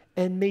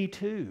 And me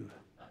too.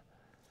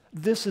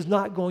 This is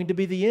not going to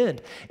be the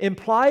end.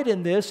 Implied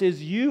in this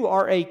is you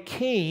are a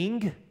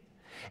king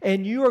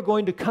and you are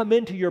going to come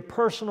into your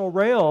personal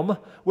realm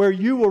where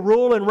you will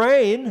rule and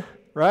reign,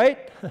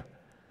 right?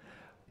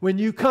 When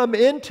you come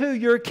into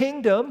your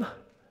kingdom,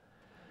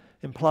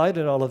 implied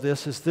in all of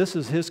this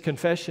is his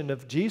confession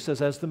of Jesus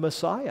as the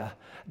Messiah.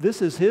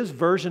 This is his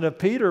version of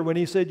Peter when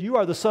he said, you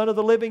are the Son of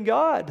the living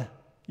God.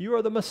 You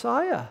are the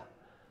Messiah.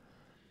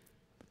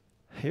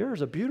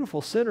 Here's a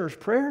beautiful sinner's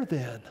prayer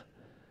then.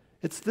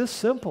 It's this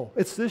simple.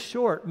 It's this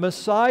short.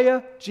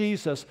 Messiah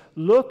Jesus,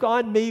 look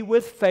on me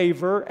with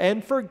favor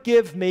and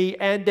forgive me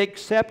and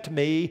accept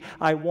me.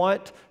 I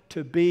want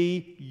to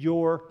be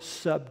your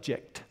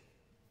subject.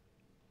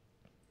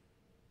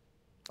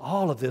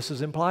 All of this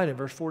is implied in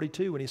verse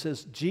 42 when he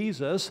says,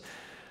 Jesus,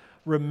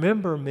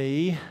 remember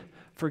me,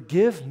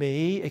 forgive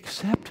me,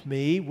 accept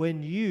me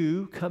when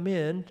you come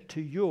in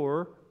to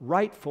your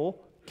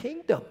rightful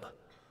kingdom.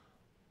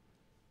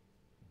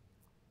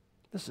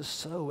 This is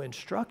so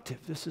instructive.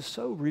 This is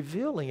so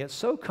revealing. It's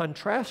so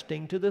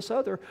contrasting to this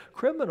other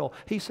criminal.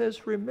 He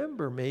says,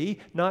 remember me,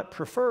 not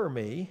prefer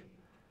me.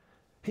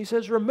 He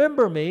says,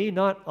 remember me,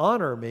 not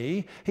honor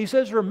me. He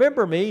says,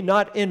 remember me,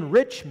 not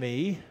enrich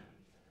me.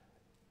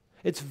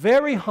 It's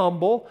very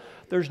humble.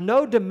 There's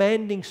no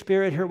demanding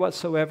spirit here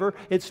whatsoever.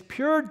 It's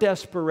pure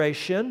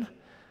desperation.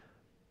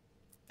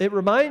 It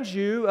reminds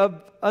you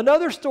of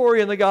another story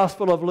in the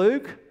Gospel of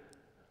Luke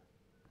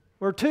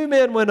where two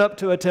men went up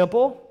to a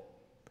temple.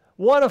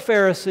 One a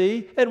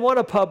Pharisee and one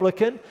a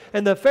publican.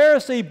 And the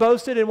Pharisee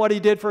boasted in what he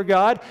did for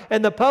God.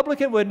 And the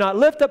publican would not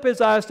lift up his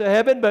eyes to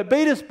heaven, but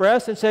beat his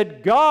breast and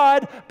said,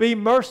 God, be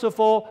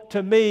merciful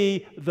to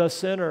me, the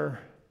sinner.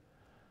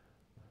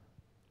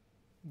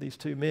 These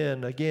two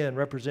men, again,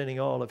 representing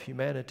all of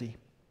humanity.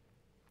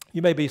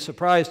 You may be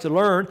surprised to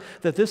learn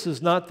that this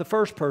is not the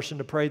first person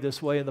to pray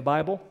this way in the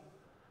Bible.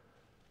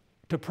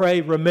 To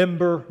pray,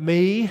 remember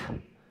me.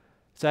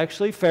 It's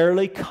actually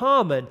fairly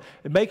common.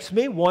 It makes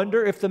me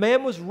wonder if the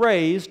man was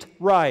raised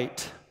right,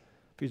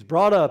 if he was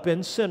brought up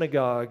in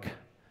synagogue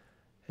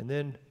and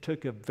then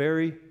took a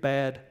very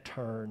bad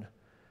turn.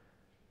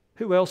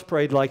 Who else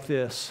prayed like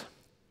this?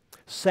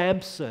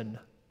 Samson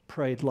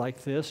prayed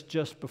like this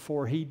just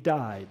before he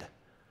died.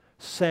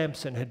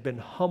 Samson had been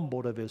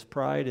humbled of his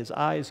pride, his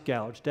eyes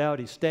gouged out.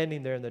 He's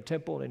standing there in the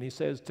temple and he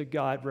says to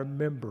God,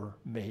 remember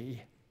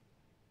me.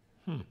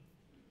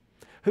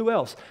 Who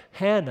else?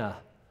 Hannah.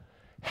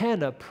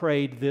 Hannah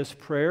prayed this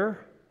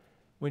prayer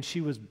when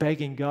she was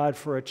begging God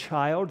for a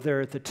child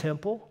there at the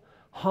temple.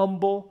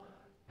 Humble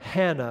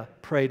Hannah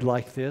prayed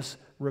like this,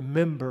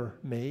 remember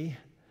me.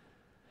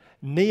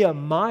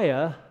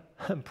 Nehemiah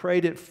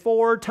prayed it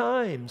 4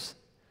 times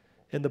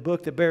in the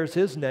book that bears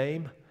his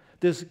name.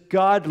 This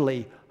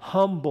godly,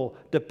 humble,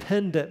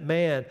 dependent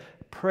man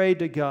prayed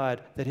to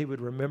God that he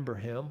would remember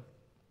him.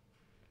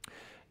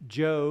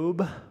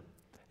 Job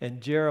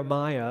and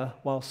Jeremiah,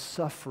 while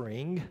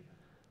suffering,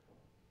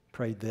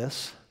 prayed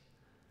this.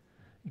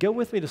 Go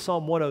with me to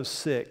Psalm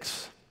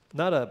 106.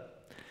 Not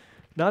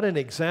an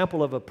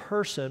example of a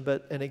person,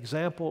 but an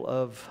example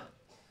of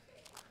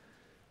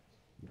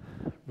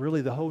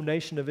really the whole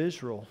nation of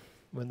Israel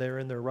when they're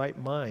in their right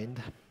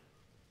mind.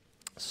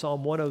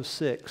 Psalm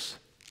 106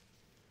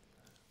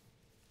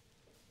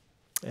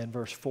 and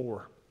verse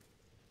 4.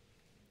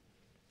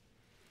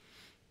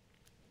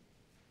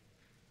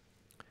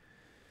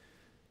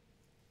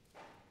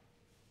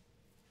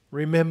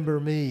 Remember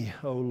me,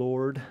 O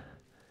Lord,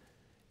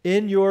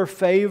 in your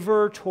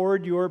favor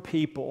toward your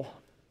people.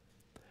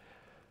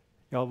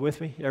 Y'all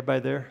with me? Everybody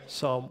there?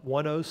 Psalm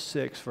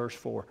 106, verse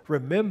 4.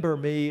 Remember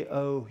me,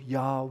 O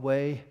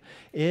Yahweh,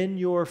 in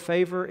your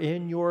favor,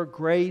 in your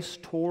grace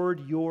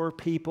toward your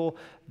people.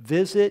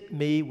 Visit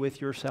me with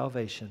your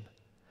salvation,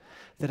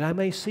 that I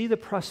may see the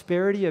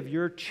prosperity of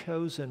your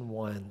chosen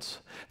ones,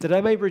 that I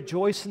may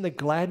rejoice in the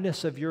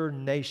gladness of your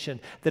nation,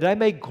 that I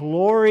may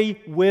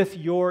glory with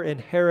your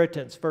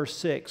inheritance. Verse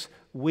 6.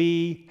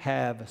 We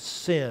have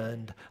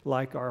sinned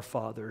like our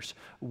fathers.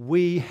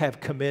 We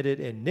have committed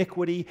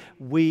iniquity.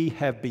 We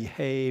have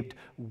behaved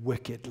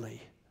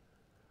wickedly.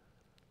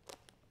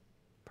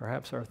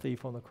 Perhaps our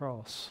thief on the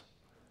cross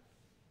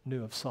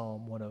knew of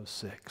Psalm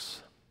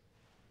 106.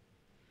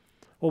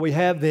 What we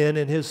have then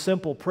in his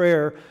simple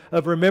prayer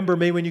of remember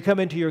me when you come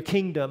into your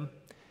kingdom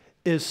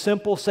is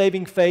simple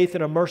saving faith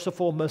in a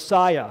merciful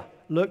Messiah.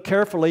 Look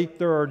carefully,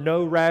 there are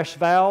no rash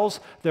vows.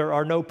 There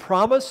are no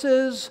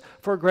promises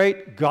for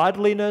great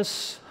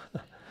godliness.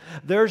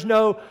 There's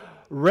no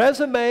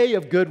resume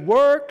of good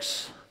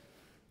works.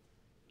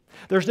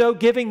 There's no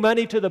giving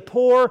money to the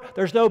poor.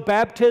 There's no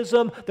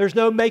baptism. There's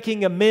no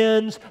making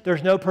amends.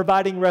 There's no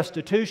providing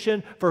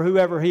restitution for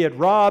whoever he had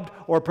robbed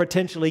or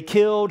potentially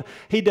killed.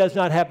 He does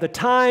not have the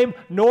time,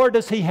 nor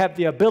does he have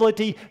the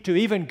ability to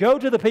even go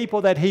to the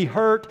people that he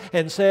hurt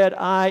and said,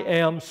 I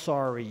am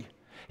sorry.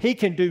 He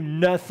can do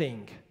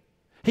nothing.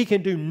 He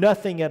can do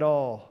nothing at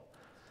all.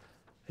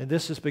 And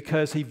this is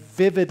because he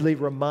vividly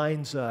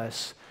reminds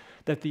us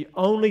that the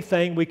only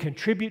thing we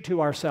contribute to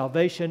our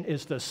salvation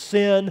is the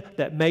sin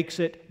that makes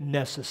it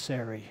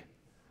necessary.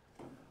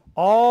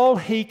 All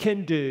he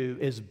can do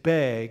is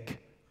beg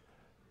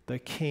the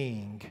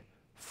King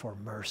for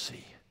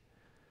mercy.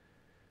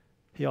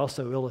 He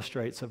also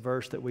illustrates a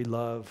verse that we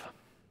love.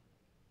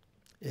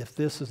 If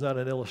this is not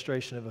an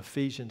illustration of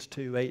Ephesians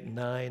 2, 8, and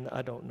 9,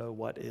 I don't know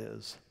what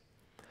is.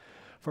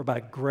 For by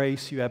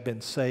grace you have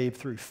been saved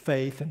through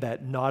faith, and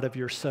that not of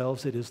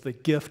yourselves. It is the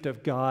gift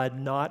of God,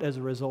 not as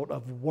a result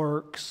of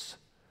works,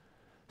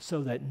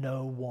 so that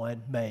no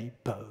one may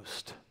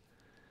boast.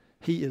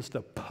 He is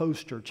the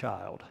poster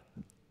child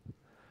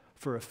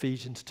for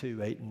Ephesians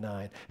 2, 8, and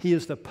 9. He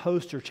is the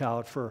poster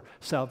child for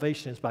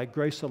salvation is by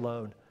grace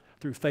alone,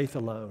 through faith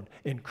alone,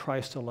 in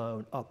Christ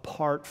alone,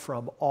 apart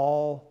from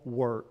all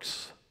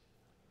works.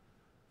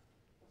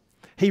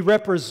 He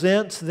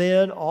represents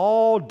then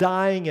all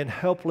dying and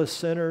helpless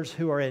sinners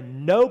who are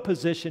in no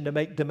position to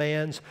make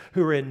demands,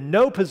 who are in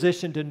no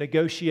position to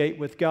negotiate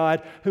with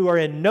God, who are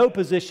in no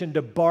position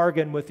to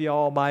bargain with the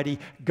Almighty.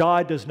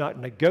 God does not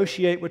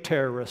negotiate with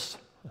terrorists.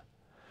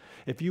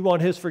 If you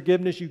want His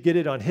forgiveness, you get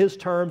it on His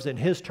terms and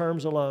His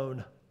terms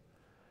alone.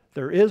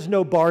 There is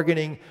no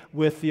bargaining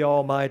with the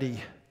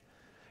Almighty.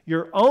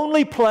 Your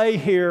only play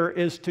here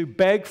is to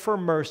beg for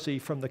mercy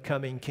from the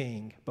coming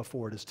King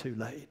before it is too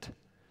late.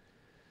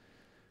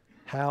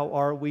 How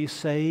are we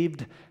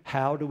saved?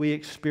 How do we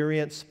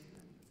experience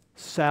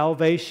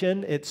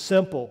salvation? It's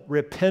simple.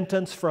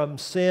 Repentance from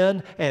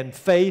sin and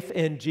faith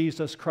in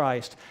Jesus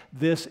Christ.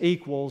 This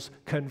equals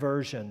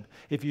conversion.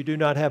 If you do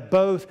not have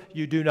both,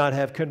 you do not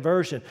have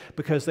conversion,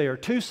 because they are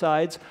two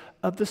sides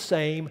of the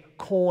same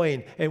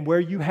coin. And where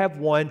you have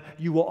one,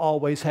 you will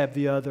always have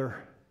the other.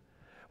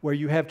 Where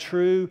you have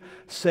true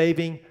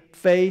saving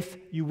faith,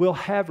 you will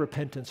have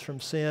repentance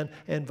from sin,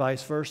 and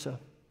vice versa.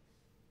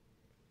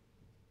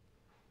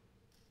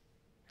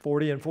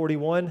 40 and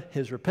 41,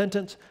 his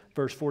repentance.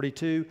 Verse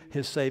 42,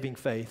 his saving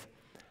faith.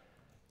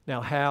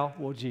 Now, how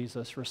will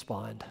Jesus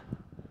respond?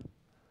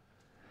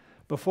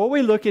 Before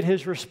we look at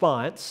his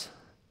response,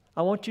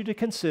 I want you to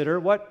consider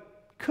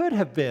what could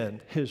have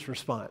been his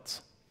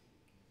response.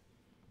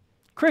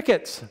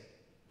 Crickets.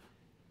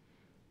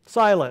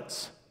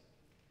 Silence.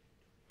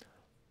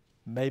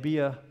 Maybe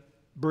a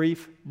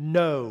brief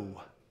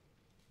no.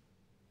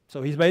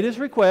 So he's made his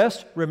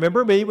request.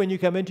 Remember me when you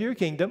come into your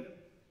kingdom.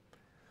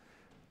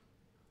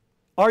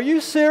 Are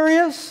you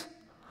serious?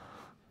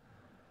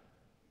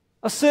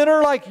 A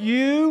sinner like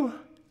you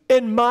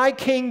in my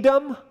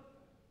kingdom?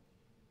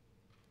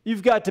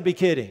 You've got to be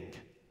kidding.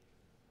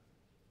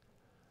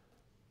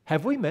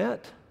 Have we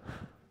met?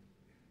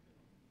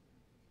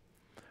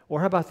 Or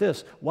how about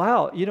this?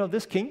 Wow,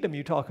 this kingdom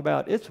you talk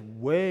about, it's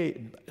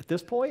way, at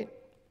this point,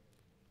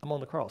 I'm on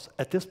the cross.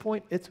 At this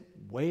point, it's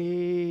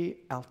way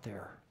out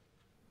there.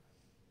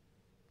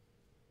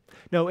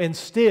 No,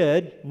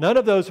 instead, none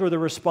of those were the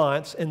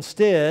response.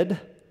 Instead,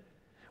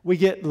 we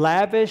get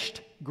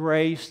lavished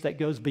grace that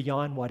goes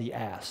beyond what he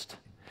asked,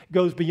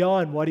 goes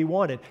beyond what he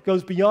wanted,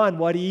 goes beyond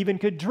what he even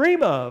could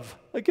dream of.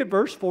 Look at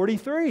verse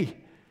 43.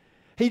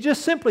 He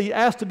just simply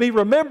asked to be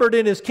remembered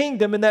in his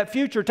kingdom in that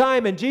future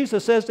time, and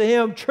Jesus says to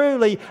him,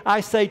 truly, I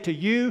say to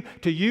you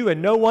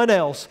and no one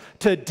else,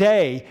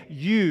 today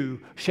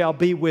you shall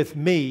be with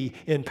me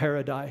in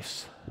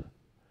paradise.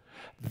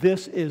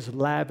 This is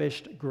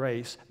lavished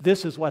grace.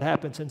 This is what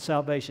happens in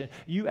salvation.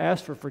 You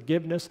ask for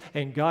forgiveness,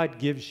 and God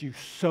gives you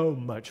so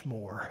much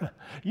more.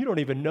 You don't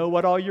even know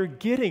what all you're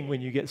getting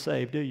when you get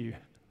saved, do you?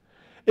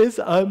 It's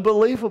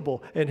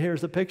unbelievable, and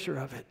here's a picture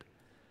of it.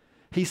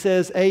 He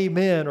says,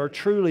 amen, or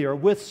truly, or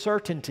with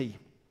certainty.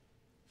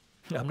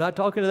 I'm not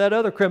talking to that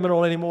other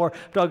criminal anymore.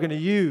 I'm talking to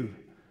you.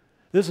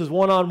 This is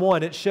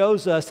one-on-one. It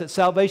shows us that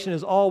salvation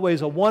is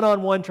always a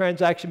one-on-one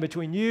transaction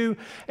between you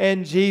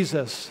and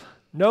Jesus.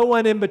 No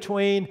one in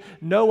between.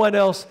 No one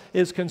else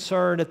is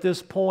concerned at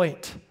this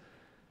point.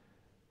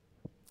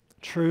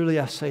 Truly,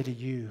 I say to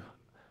you,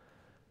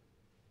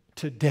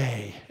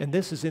 today, and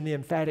this is in the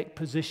emphatic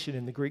position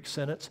in the Greek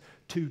sentence,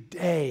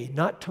 today,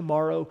 not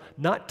tomorrow,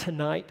 not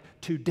tonight,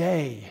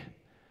 today.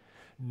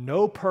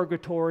 No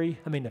purgatory.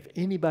 I mean, if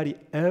anybody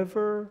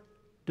ever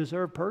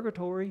deserved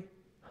purgatory,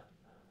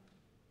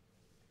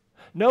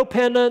 no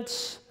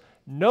penance,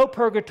 no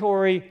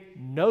purgatory,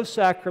 no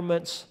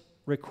sacraments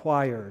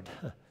required.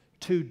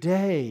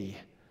 Today.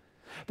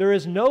 There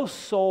is no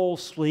soul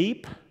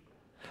sleep.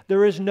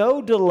 There is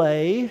no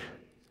delay.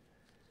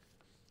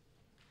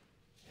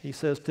 He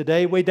says,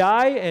 today we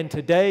die, and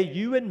today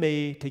you and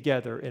me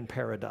together in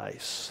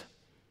paradise.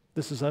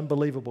 This is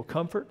unbelievable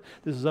comfort.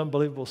 This is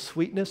unbelievable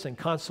sweetness and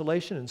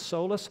consolation and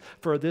solace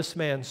for this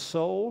man's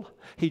soul.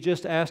 He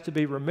just asked to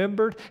be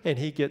remembered, and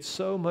he gets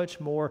so much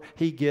more.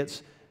 He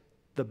gets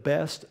the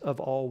best of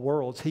all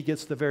worlds. He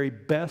gets the very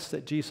best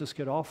that Jesus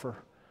could offer.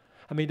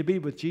 I mean, to be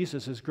with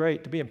Jesus is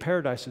great. To be in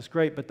paradise is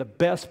great, but the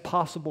best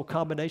possible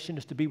combination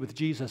is to be with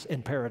Jesus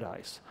in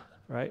paradise,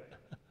 right?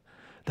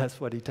 That's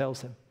what he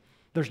tells him.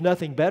 There's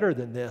nothing better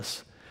than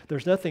this.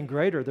 There's nothing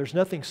greater. There's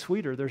nothing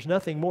sweeter. There's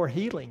nothing more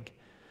healing.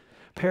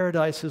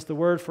 Paradise is the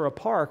word for a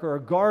park or a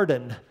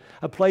garden,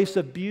 a place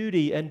of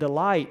beauty and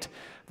delight.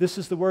 This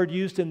is the word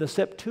used in the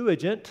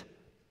Septuagint,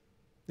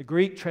 the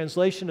Greek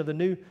translation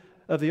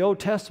of the Old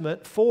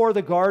Testament, for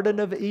the Garden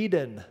of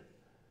Eden.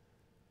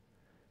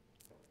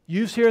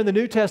 Used here in the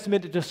New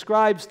Testament, it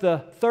describes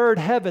the third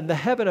heaven, the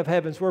heaven of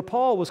heavens, where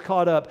Paul was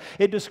caught up.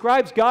 It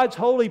describes God's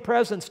holy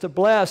presence to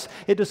bless.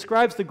 It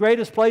describes the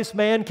greatest place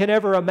man can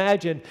ever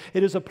imagine.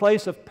 It is a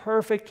place of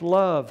perfect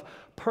love,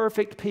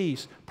 perfect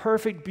peace,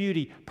 perfect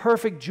beauty,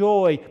 perfect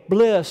joy,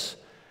 bliss,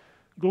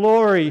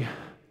 glory,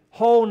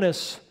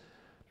 wholeness,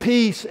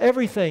 peace,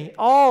 everything,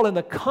 all in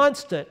the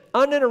constant,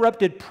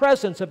 uninterrupted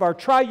presence of our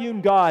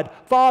triune God,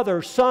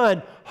 Father,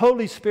 Son,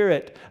 Holy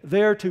Spirit,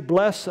 there to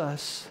bless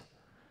us.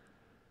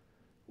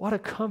 What a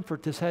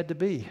comfort this had to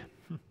be.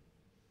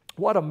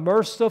 What a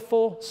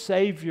merciful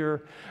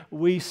Savior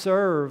we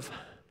serve.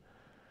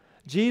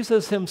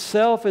 Jesus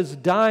himself is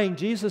dying.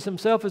 Jesus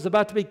himself is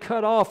about to be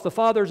cut off. The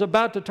Father is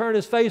about to turn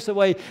his face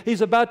away.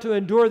 He's about to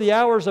endure the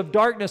hours of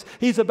darkness.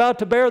 He's about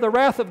to bear the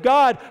wrath of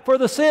God for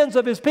the sins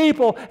of his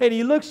people. And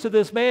he looks to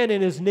this man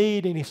in his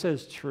need and he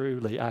says,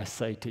 truly, I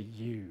say to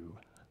you,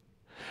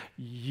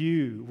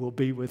 you will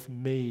be with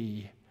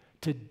me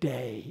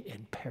today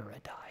in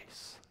paradise.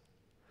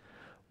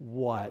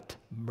 What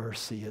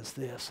mercy is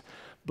this?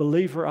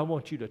 Believer, I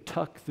want you to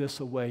tuck this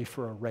away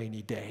for a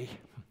rainy day.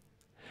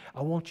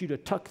 I want you to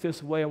tuck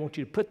this away. I want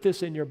you to put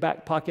this in your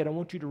back pocket. I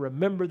want you to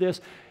remember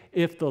this.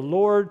 If the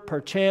Lord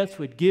perchance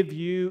would give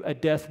you a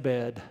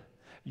deathbed,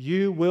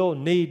 you will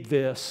need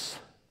this.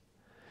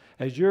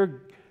 As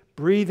you're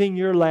breathing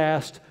your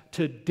last,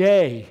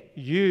 today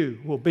you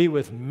will be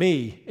with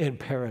me in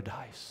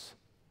paradise.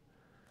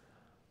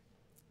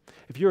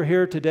 If you're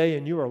here today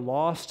and you are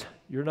lost,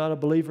 you're not a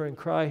believer in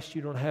Christ,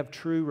 you don't have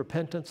true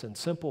repentance and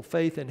simple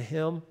faith in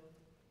him,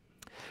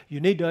 you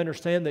need to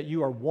understand that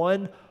you are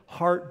one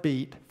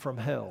heartbeat from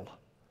hell.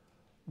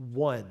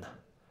 One.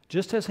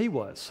 Just as he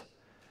was.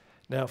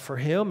 Now, for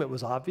him, it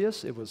was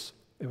obvious, it was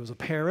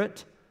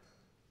apparent,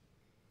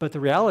 but the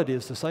reality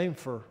is the same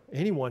for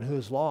anyone who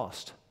is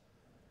lost.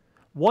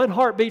 One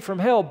heartbeat from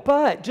hell,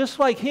 but just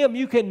like him,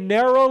 you can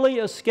narrowly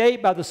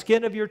escape by the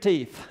skin of your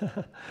teeth.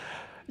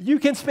 You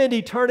can spend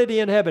eternity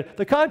in heaven.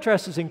 The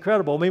contrast is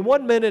incredible. I mean,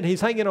 one minute he's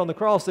hanging on the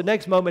cross, the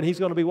next moment he's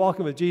going to be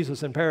walking with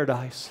Jesus in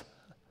paradise.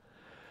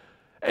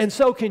 And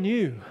so can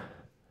you.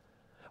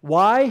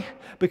 Why?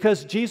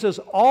 Because Jesus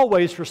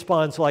always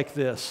responds like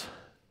this.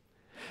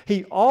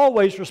 He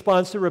always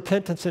responds to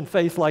repentance and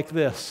faith like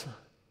this.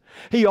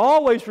 He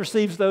always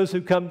receives those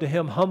who come to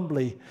him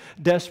humbly,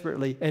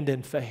 desperately, and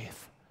in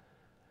faith.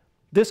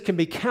 This can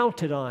be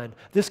counted on.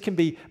 This can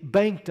be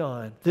banked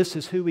on. This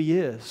is who he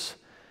is.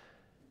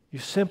 You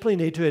simply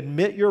need to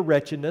admit your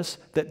wretchedness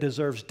that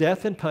deserves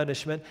death and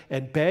punishment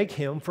and beg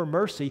him for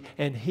mercy,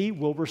 and he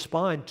will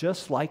respond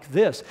just like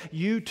this.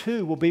 You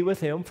too will be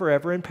with him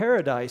forever in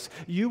paradise.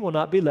 You will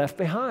not be left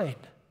behind.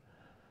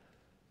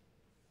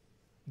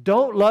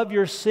 Don't love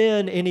your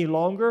sin any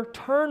longer.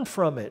 Turn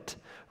from it.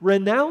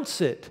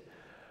 Renounce it.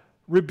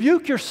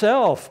 Rebuke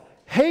yourself.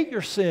 Hate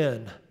your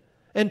sin.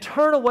 And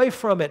turn away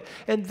from it.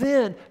 And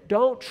then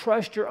don't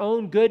trust your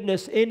own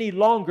goodness any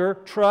longer.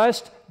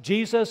 Trust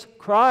Jesus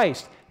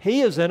Christ.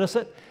 He is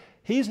innocent.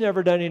 He's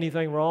never done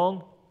anything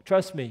wrong.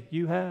 Trust me,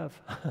 you have.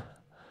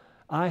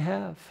 I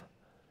have.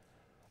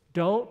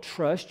 Don't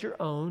trust your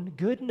own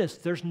goodness.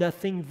 There's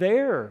nothing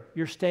there.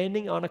 You're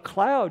standing on a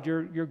cloud.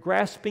 You're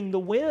grasping the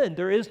wind.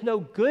 There is no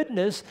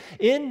goodness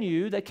in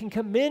you that can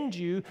commend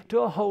you to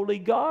a holy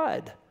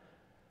God.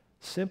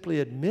 Simply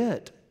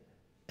admit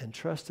and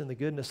trust in the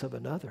goodness of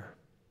another.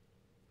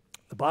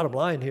 The bottom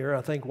line here,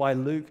 I think why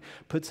Luke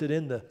puts it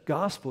in the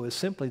gospel, is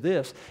simply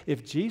this: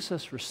 if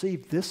Jesus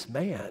received this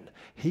man,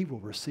 he will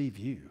receive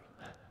you.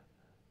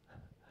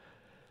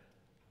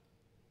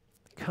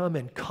 Come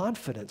in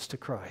confidence to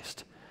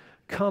Christ.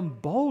 Come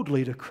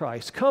boldly to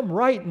Christ. Come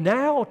right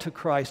now to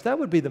Christ. That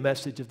would be the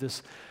message of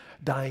this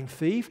dying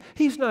thief.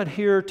 He's not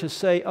here to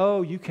say,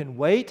 oh, you can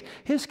wait.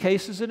 His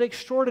case is an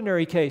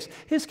extraordinary case.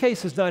 His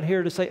case is not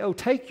here to say, oh,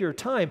 take your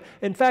time.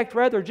 In fact,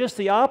 rather just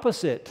the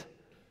opposite.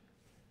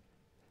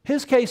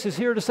 His case is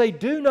here to say,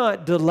 do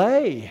not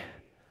delay.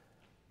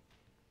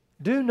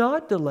 Do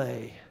not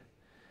delay.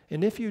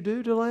 And if you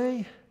do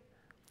delay,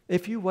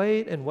 if you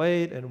wait and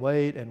wait and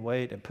wait and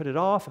wait and put it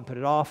off and put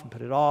it off and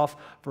put it off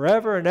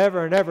forever and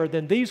ever and ever,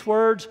 then these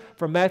words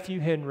from Matthew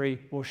Henry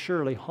will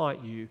surely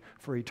haunt you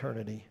for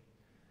eternity.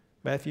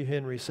 Matthew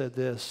Henry said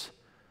this: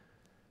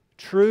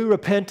 true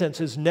repentance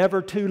is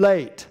never too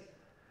late,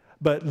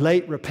 but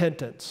late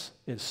repentance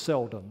is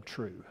seldom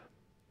true.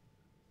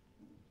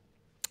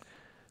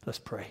 Let's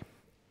pray.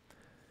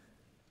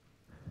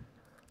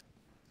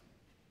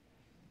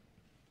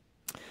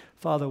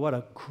 Father, what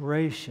a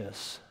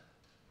gracious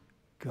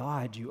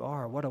God you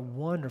are. What a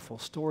wonderful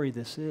story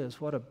this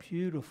is. What a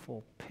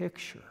beautiful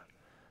picture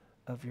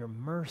of your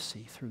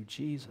mercy through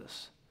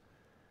Jesus.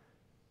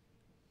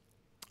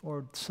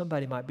 Or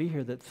somebody might be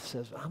here that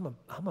says,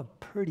 I'm a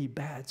pretty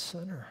bad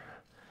sinner.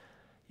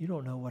 You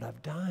don't know what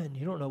I've done.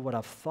 You don't know what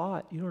I've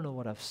thought. You don't know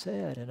what I've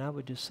said. And I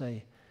would just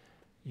say,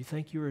 you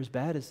think you're as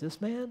bad as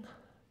this man?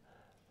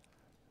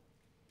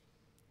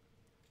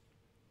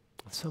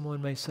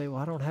 Someone may say,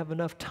 well, I don't have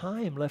enough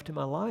time left in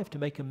my life to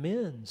make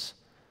amends.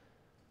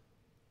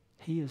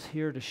 He is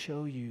here to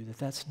show you that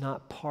that's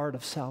not part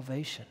of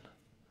salvation.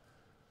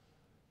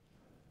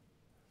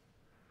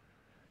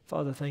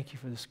 Father, thank you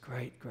for this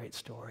great, great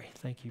story.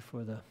 Thank you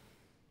for the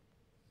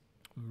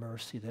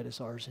mercy that is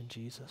ours in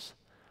Jesus.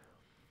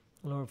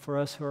 Lord, for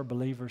us who are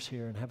believers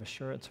here and have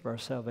assurance of our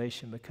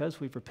salvation, because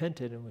we've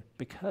repented and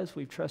because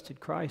we've trusted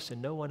Christ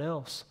and no one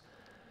else,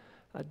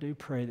 I do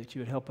pray that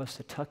you would help us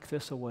to tuck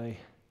this away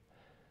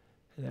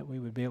and that we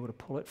would be able to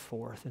pull it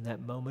forth in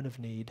that moment of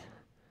need.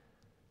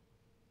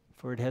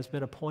 For it has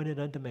been appointed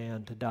unto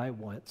man to die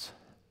once,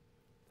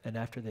 and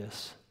after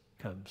this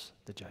comes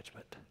the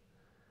judgment.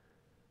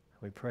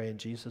 We pray in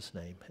Jesus'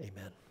 name,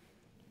 amen.